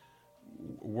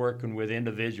working with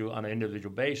on an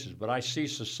individual basis, but I see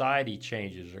society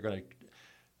changes are going to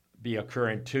be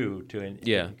occurring too to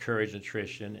encourage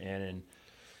nutrition and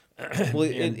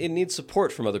it needs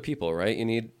support from other people, right?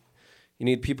 You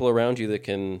need people around you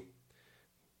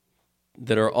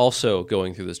that are also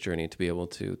going through this journey to be able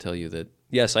to tell you that,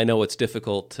 yes, I know it's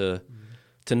difficult to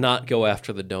not go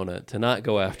after the donut, to not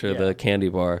go after the candy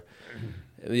bar.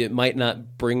 It might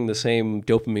not bring the same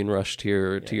dopamine rush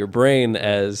to your brain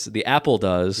as the apple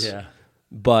does,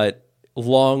 but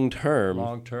long term,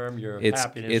 your it's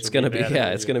happiness going to be be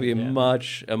better. it's going to be a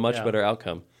much better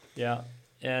outcome. Yeah,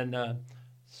 and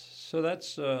so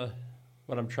that's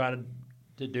what I'm trying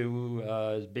to do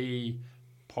is be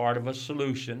part of a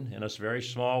solution in a very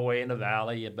small way in the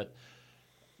valley, but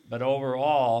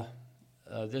overall.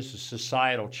 This is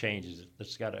societal changes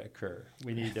that's got to occur.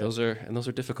 We need those are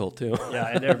difficult too. Yeah,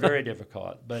 and they're very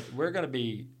difficult. But we're going to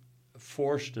be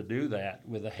forced to do that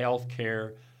with the health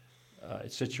care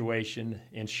situation,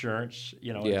 insurance.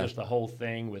 Just the whole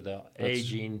thing with the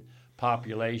aging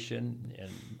population and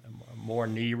more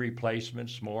knee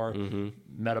replacements, more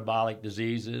metabolic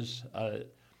diseases.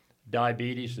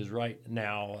 Diabetes is right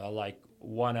now like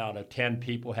 1 out of 10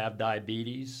 people have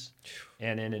diabetes.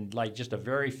 And in like just a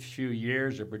very few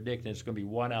years, they're predicting it's going to be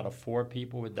 1 out of 4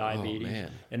 people with diabetes. Oh,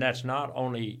 man. And that's not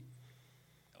only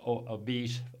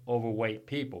obese, overweight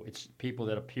people. It's people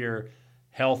that appear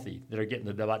healthy that are getting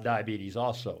the diabetes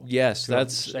also. Yes,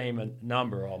 that's the same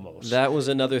number almost. That was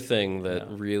another thing that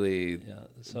really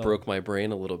broke my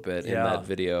brain a little bit in that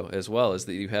video as well, is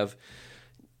that you have...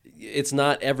 It's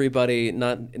not everybody,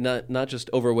 not just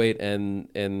overweight and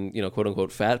quote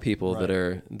unquote fat people that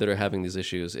are having these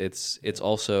issues. It's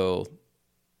also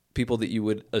people that you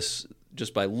would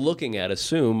just by looking at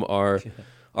assume are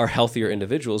healthier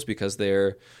individuals because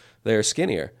they're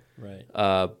skinnier. Right.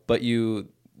 But you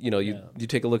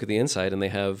take a look at the inside and they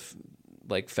have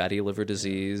like fatty liver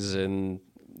disease and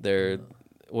they're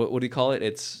what do you call it?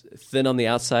 It's thin on the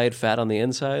outside, fat on the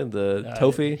inside, the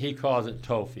TOFI? He calls it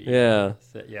TOFI. Yeah.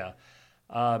 Yeah.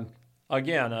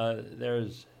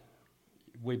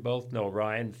 We both know,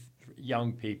 Ryan,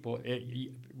 young people,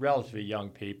 relatively young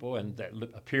people, and that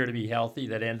appear to be healthy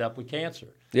that end up with cancer.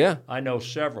 Yeah. I know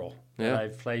several. Yeah.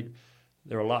 I've played,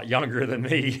 they're a lot younger than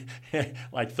me,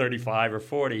 like 35 or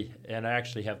 40, and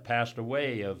actually have passed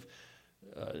away of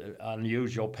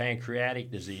unusual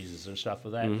pancreatic diseases and stuff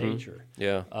of that nature.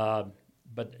 Yeah.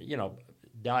 But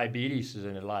diabetes is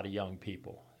in a lot of young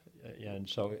people, and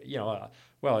so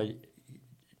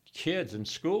kids in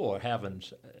school are having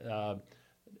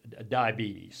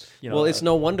diabetes. Well, it's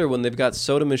no wonder when they've got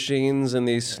soda machines and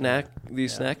these snack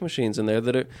machines in there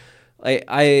that are.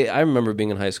 I remember being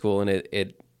in high school and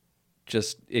it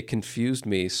confused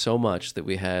me so much that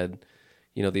we had.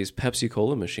 These Pepsi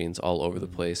Cola machines all over the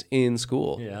place in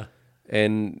school. Yeah.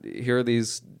 And here are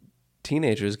these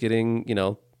teenagers getting,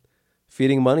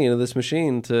 feeding money into this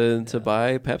machine to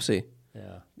buy Pepsi.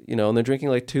 Yeah. And they're drinking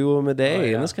like 2 of them a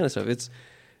day and this kind of stuff.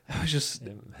 I was just,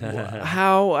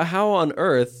 how on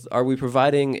earth are we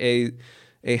providing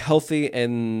a healthy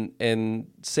and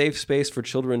safe space for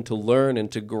children to learn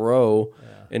and to grow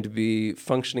and to be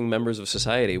functioning members of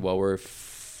society while we're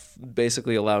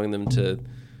basically allowing them to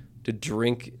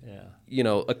drink,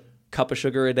 a cup of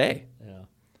sugar a day. Yeah.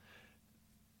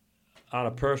 On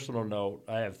a personal note,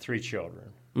 I have 3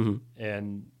 children,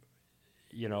 and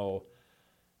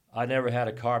I never had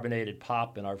a carbonated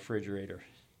pop in our refrigerator,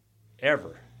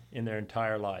 ever in their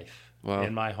entire life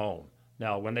in my home.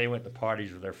 Now, when they went to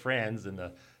parties with their friends in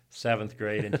the 7th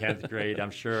grade and 10th grade,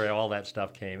 I'm sure all that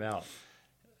stuff came out.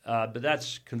 But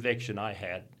that's conviction I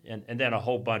had, and then a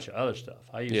whole bunch of other stuff.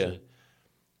 I used to.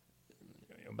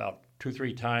 About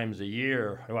 2-3 times a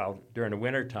year, during the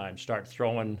winter time, start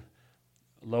throwing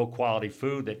low-quality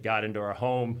food that got into our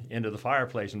home into the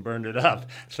fireplace and burned it up.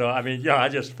 So, I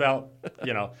just felt,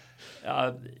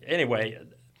 anyway,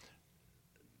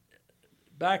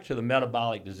 back to the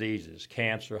metabolic diseases,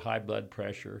 cancer, high blood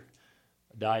pressure,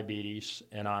 diabetes,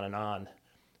 and on and on.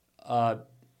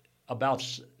 About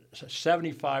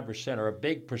 75% or a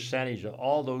big percentage of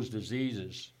all those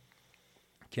diseases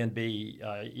can be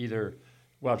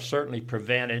certainly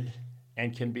prevented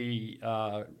and can be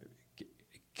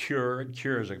cured.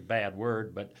 Cure is a bad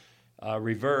word, but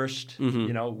reversed,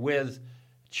 with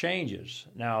changes.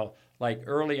 Now, like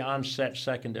early onset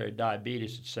secondary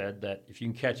diabetes, it said that if you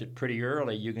can catch it pretty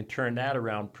early, you can turn that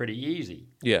around pretty easy.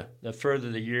 Yeah. The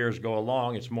further the years go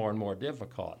along, it's more and more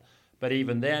difficult. But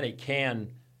even then, it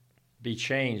can be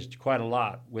changed quite a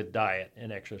lot with diet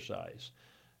and exercise.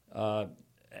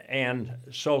 And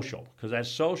social, because that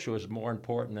social is more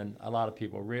important than a lot of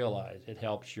people realize. It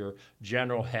helps your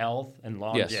general health and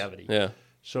longevity. Yes. Yeah.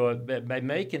 So by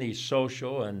making these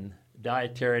social and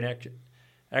dietary and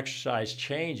exercise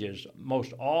changes,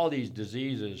 most all these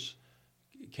diseases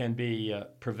can be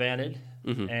prevented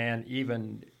and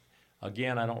even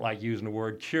Again, I don't like using the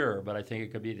word cure, but I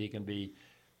think they can be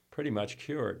pretty much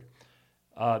cured.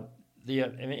 The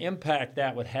impact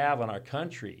that would have on our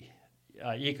country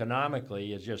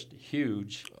economically is just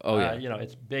huge. Oh, yeah.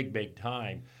 It's big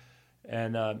time.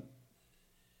 And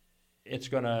it's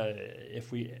going to,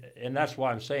 and that's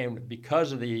why I'm saying,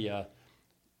 because of the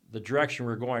direction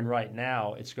we're going right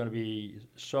now, it's going to be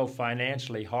so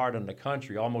financially hard on the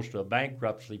country, almost to a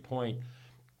bankruptcy point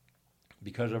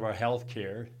because of our health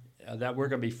care, that we're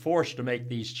going to be forced to make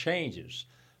these changes.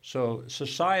 So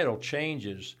societal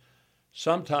changes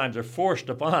sometimes are forced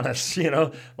upon us,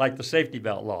 like the safety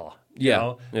belt law.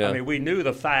 Yeah. I mean, we knew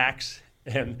the facts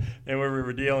and we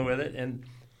were dealing with it. And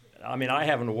I mean, I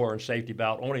haven't worn a safety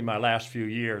belt only my last few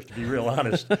years, to be real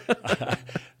honest.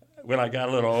 When I got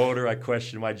a little older, I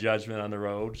questioned my judgment on the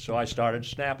road, so I started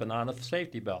snapping on a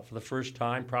safety belt for the first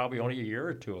time probably only a year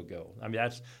or two ago. I mean,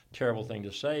 that's a terrible thing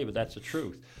to say, but that's the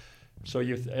truth. So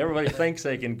everybody thinks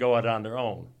they can go it on their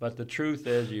own, but the truth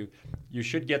is you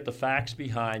should get the facts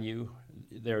behind you.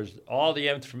 There's all the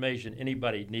information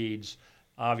anybody needs.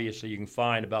 Obviously, you can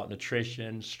find about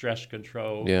nutrition, stress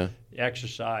control,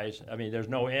 exercise. I mean, there's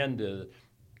no end to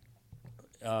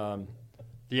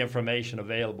the information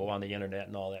available on the internet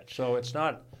and all that. So it's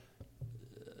not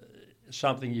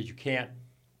something that you can't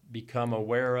become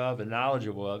aware of and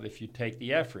knowledgeable of if you take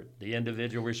the effort, the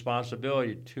individual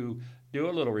responsibility to do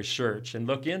a little research and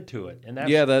look into it. And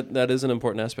that is an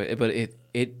important aspect. But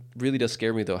it really does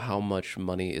scare me, though, how much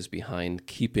money is behind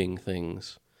keeping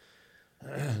things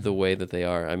the way that they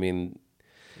are. I mean,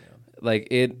 like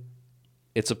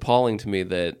it's appalling to me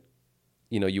that,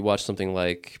 you watch something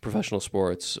like professional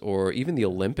sports or even the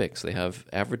Olympics. They have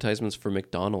advertisements for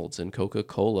McDonald's and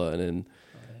Coca-Cola, and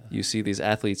you see these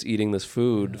athletes eating this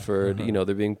food for,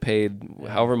 they're being paid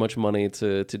however much money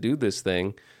to do this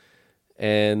thing.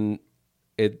 And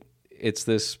it's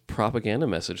this propaganda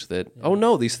message that, oh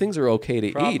no, these things are okay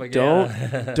to eat.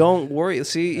 Don't worry.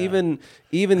 See, even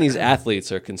these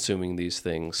athletes are consuming these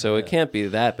things, so it can't be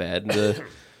that bad.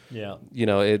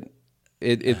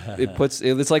 It puts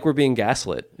it's like we're being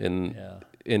gaslit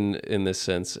in this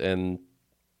sense, and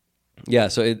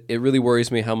so it really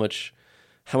worries me how much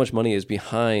money is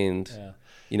behind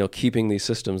keeping these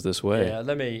systems this way. Yeah,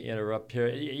 let me interrupt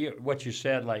here. What you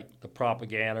said, like the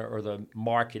propaganda or the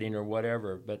marketing or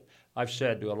whatever, but I've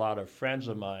said to a lot of friends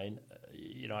of mine,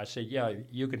 I said,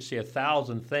 you can see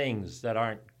 1,000 things that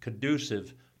aren't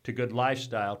conducive to good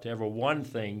lifestyle to ever one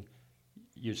thing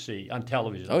you see on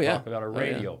television, talk about a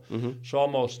radio. So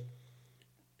almost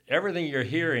everything you're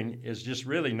hearing is just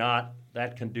really not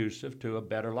that conducive to a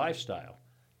better lifestyle.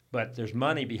 But there's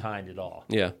money behind it all.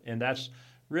 Yeah. And that's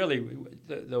really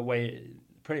the way,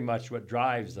 pretty much what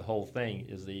drives the whole thing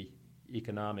is the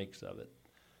economics of it.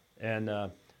 And,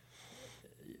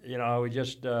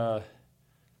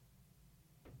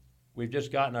 we've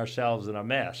just gotten ourselves in a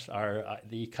mess.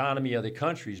 The economy of the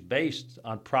country is based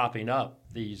on propping up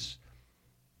these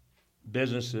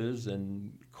businesses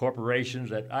and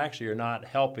corporations that actually are not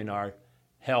helping our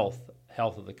health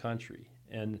of the country.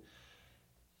 And,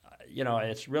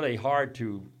 it's really hard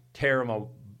to tear them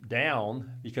down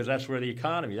because that's where the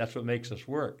economy, that's what makes us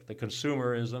work, the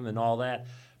consumerism and all that.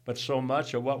 But so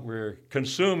much of what we're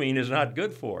consuming is not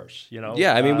good for us,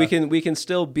 Yeah, I mean, we can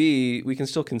still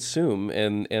consume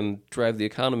and drive the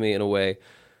economy in a way,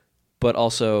 but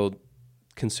also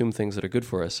consume things that are good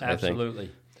for us.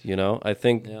 Absolutely. I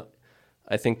think.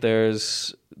 I think there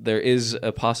is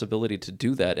a possibility to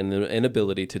do that and an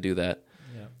inability to do that,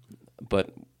 but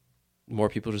more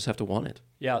people just have to want it.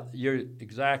 Yeah, you're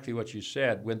exactly what you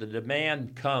said. When the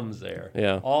demand comes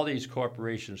there, all these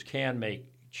corporations can make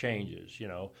changes,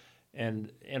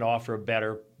 and offer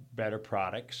better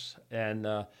products, and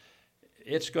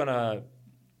it's gonna.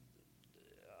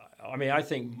 I mean, I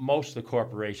think most of the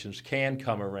corporations can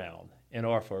come around and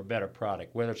offer a better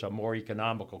product, whether it's a more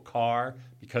economical car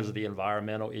because of the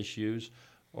environmental issues,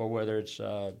 or whether it's,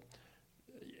 I'm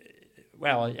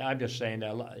just saying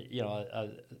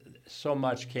that, so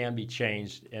much can be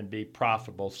changed and be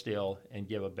profitable still and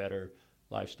give a better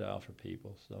lifestyle for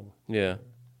people. So yeah.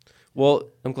 Well,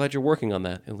 I'm glad you're working on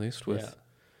that, at least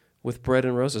with Bread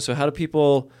and Roses. So how do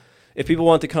people, if people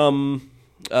want to come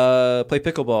play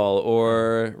pickleball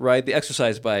or ride the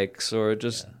exercise bikes or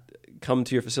just come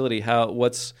to your facility,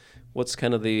 what's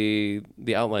kind of the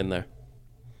outline there?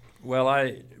 Well,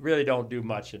 I really don't do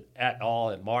much at all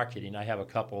in marketing. I have a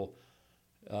couple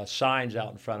signs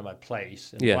out in front of my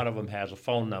place, and one of them has a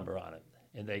phone number on it,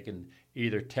 and they can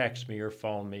either text me or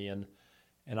phone me, and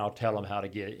I'll tell them how to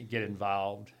get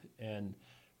involved. And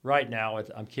right now,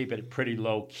 I'm keeping it pretty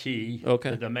low key.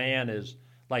 Okay. The demand is,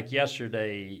 like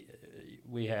yesterday,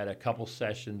 we had a couple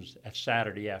sessions at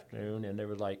Saturday afternoon, and there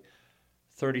was like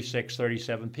 36,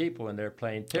 37 people in there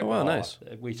playing pickleball. Oh, wow, nice.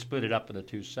 We split it up into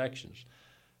 2 sections.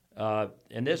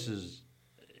 And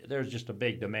there's just a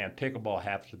big demand. Pickleball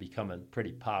happens to be becoming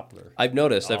pretty popular. I've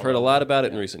noticed. I've heard a lot about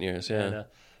it in recent years, yeah.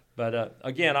 But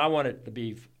again, I want it to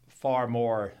be far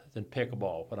more than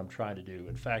pickleball, what I'm trying to do.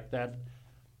 In fact,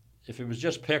 if it was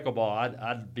just pickleball,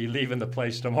 I'd be leaving the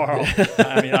place tomorrow.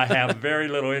 I mean, I have very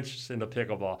little interest in the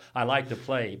pickleball. I like to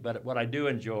play, but what I do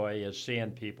enjoy is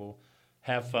seeing people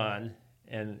have fun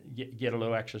and get a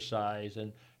little exercise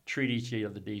and treat each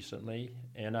other decently.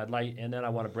 And then I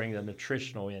want to bring the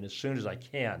nutritional in as soon as I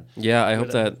can. Yeah, I hope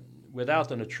that. Without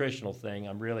the nutritional thing,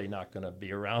 I'm really not going to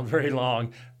be around very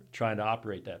long trying to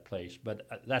operate that place. But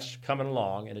that's coming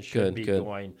along, and it should be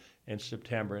going in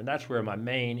September. And that's where my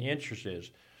main interest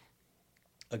is.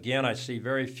 Again, I see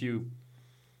very few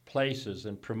places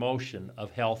in promotion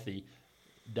of healthy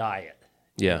diet.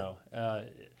 Yeah.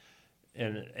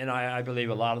 And I believe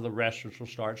a lot of the restaurants will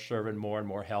start serving more and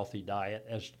more healthy diet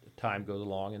as time goes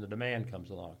along and the demand comes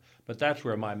along. But that's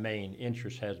where my main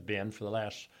interest has been for the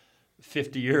last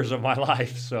 50 years of my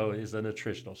life, so is the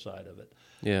nutritional side of it.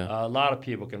 Yeah. A lot of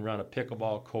people can run a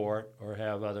pickleball court or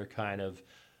have other kind of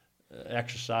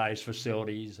exercise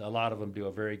facilities. A lot of them do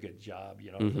a very good job,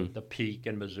 the Peak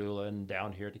in Missoula and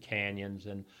down here at the canyons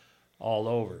and all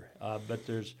over. But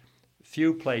there's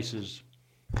few places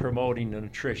promoting the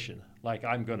nutrition like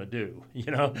I'm going to do,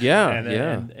 Yeah,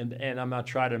 and I'm not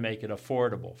trying to make it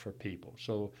affordable for people.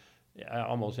 So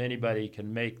almost anybody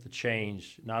can make the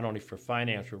change, not only for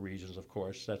financial reasons, of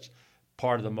course, that's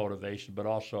part of the motivation, but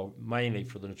also mainly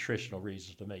for the nutritional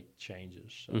reasons to make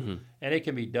changes. So, and it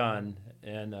can be done,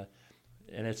 and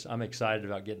I'm excited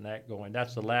about getting that going.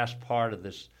 That's the last part of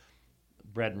this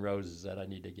Bread and Roses that I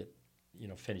need to get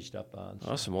finished up on. So.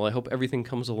 Awesome. Well, I hope everything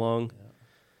comes along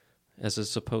as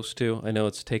it's supposed to. I know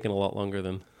it's taken a lot longer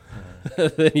than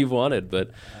than you've wanted,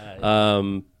 but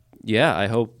I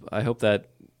hope that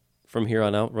from here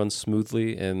on out runs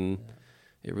smoothly and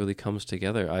it really comes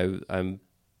together.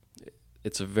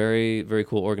 It's a very, very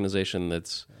cool organization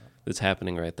that's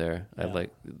happening right there. Yeah.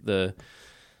 I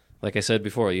like I said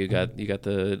before, you got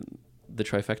the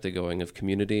trifecta going of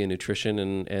community and nutrition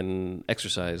and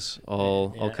exercise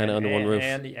all kind of under one roof.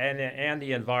 And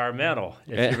the environmental.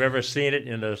 If you've ever seen it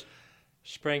in the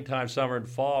springtime, summer, and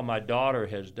fall, my daughter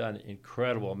has done an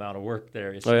incredible amount of work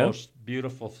there. It's the most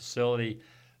beautiful facility.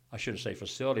 I shouldn't say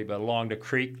facility, but along the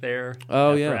creek there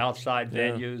for outside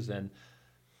venues and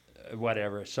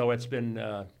whatever. So it's been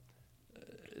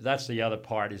that's the other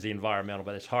part is the environmental,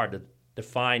 but it's hard to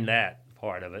define that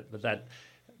part of it. But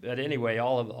anyway,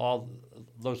 all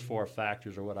those 4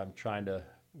 factors are what I'm trying to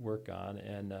work on,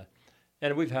 and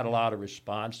we've had a lot of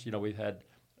response. We've had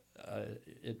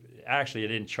it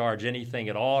didn't charge anything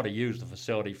at all to use the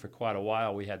facility for quite a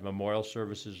while. We had memorial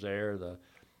services there. The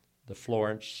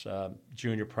Florence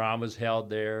Junior Prom was held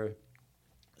there.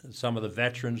 Some of the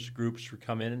veterans groups were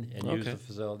come in and use the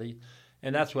facility.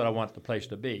 And that's what I want the place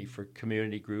to be for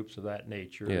community groups of that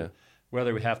nature. Yeah.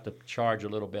 Whether we have to charge a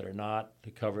little bit or not to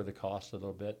cover the cost a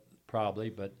little bit, probably.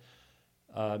 But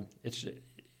so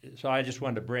I just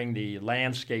wanted to bring the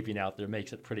landscaping out there.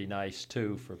 Makes it pretty nice,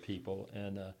 too, for people.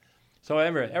 And so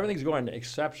everything's going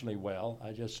exceptionally well.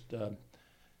 I just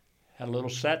had a little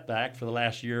setback for the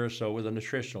last year or so with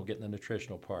getting the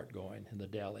nutritional part going in the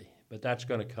deli. But that's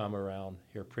going to come around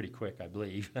here pretty quick, I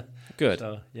believe. Good.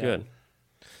 Good.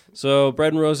 So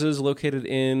Bread and Roses located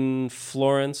in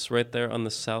Florence, right there on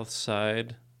the southwest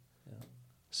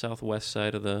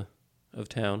side of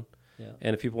town. Yeah.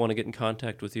 And if people want to get in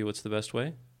contact with you, what's the best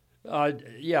way? About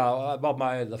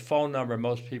the phone number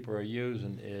most people are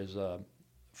using is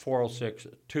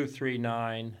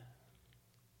 406-239.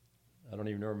 I don't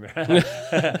even remember.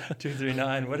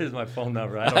 239. What is my phone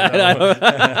number? I don't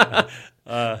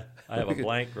know. I have a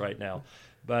blank right now.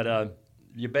 But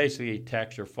you basically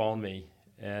text or phone me,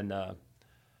 and then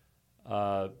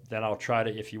I'll try to.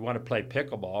 If you want to play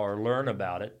pickleball or learn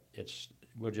about it,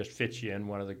 we'll just fit you in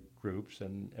one of the groups,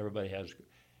 and everybody has,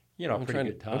 pretty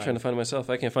good time. I'm trying to find it myself.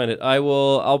 I can't find it.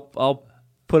 I'll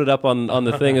put it up on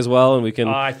the thing as well, and we can.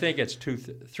 I think it's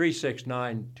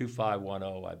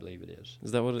 369-2510. I believe it is.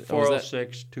 Is that what it is?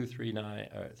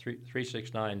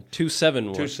 406-239-369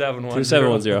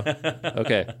 2710.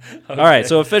 Okay. All right.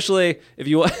 So officially, if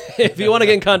you want to get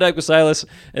in contact with Silas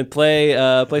and play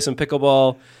some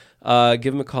pickleball,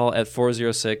 give him a call at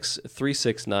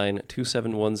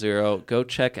 406-369-2710. Go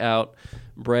check out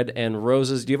Bread and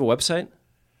Roses. Do you have a website?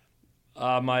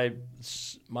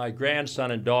 My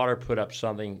grandson and daughter put up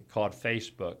something called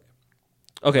Facebook.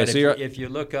 Okay, but if you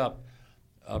look up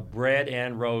Bread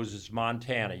and Roses,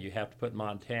 Montana. You have to put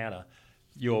Montana.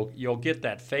 You'll get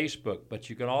that Facebook, but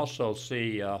you can also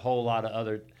see a whole lot of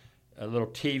other little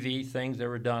TV things that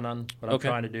were done on what I'm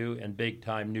trying to do, and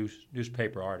big-time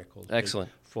newspaper articles. Excellent.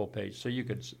 Full page. So you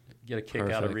could get a kick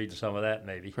out of reading some of that,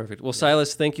 maybe. Perfect. Well,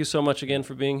 Silas, thank you so much again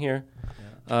for being here.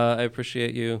 I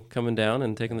appreciate you coming down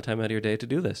and taking the time out of your day to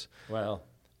do this. Well,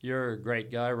 you're a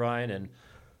great guy, Ryan, and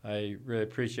I really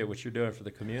appreciate what you're doing for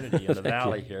the community in the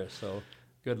valley here. So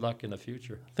good luck in the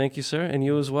future. Thank you, sir, and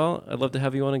you as well. I'd love to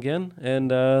have you on again. And,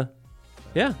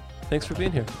 thanks for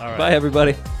being here. All right. Bye,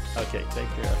 everybody. Okay, take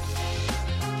care.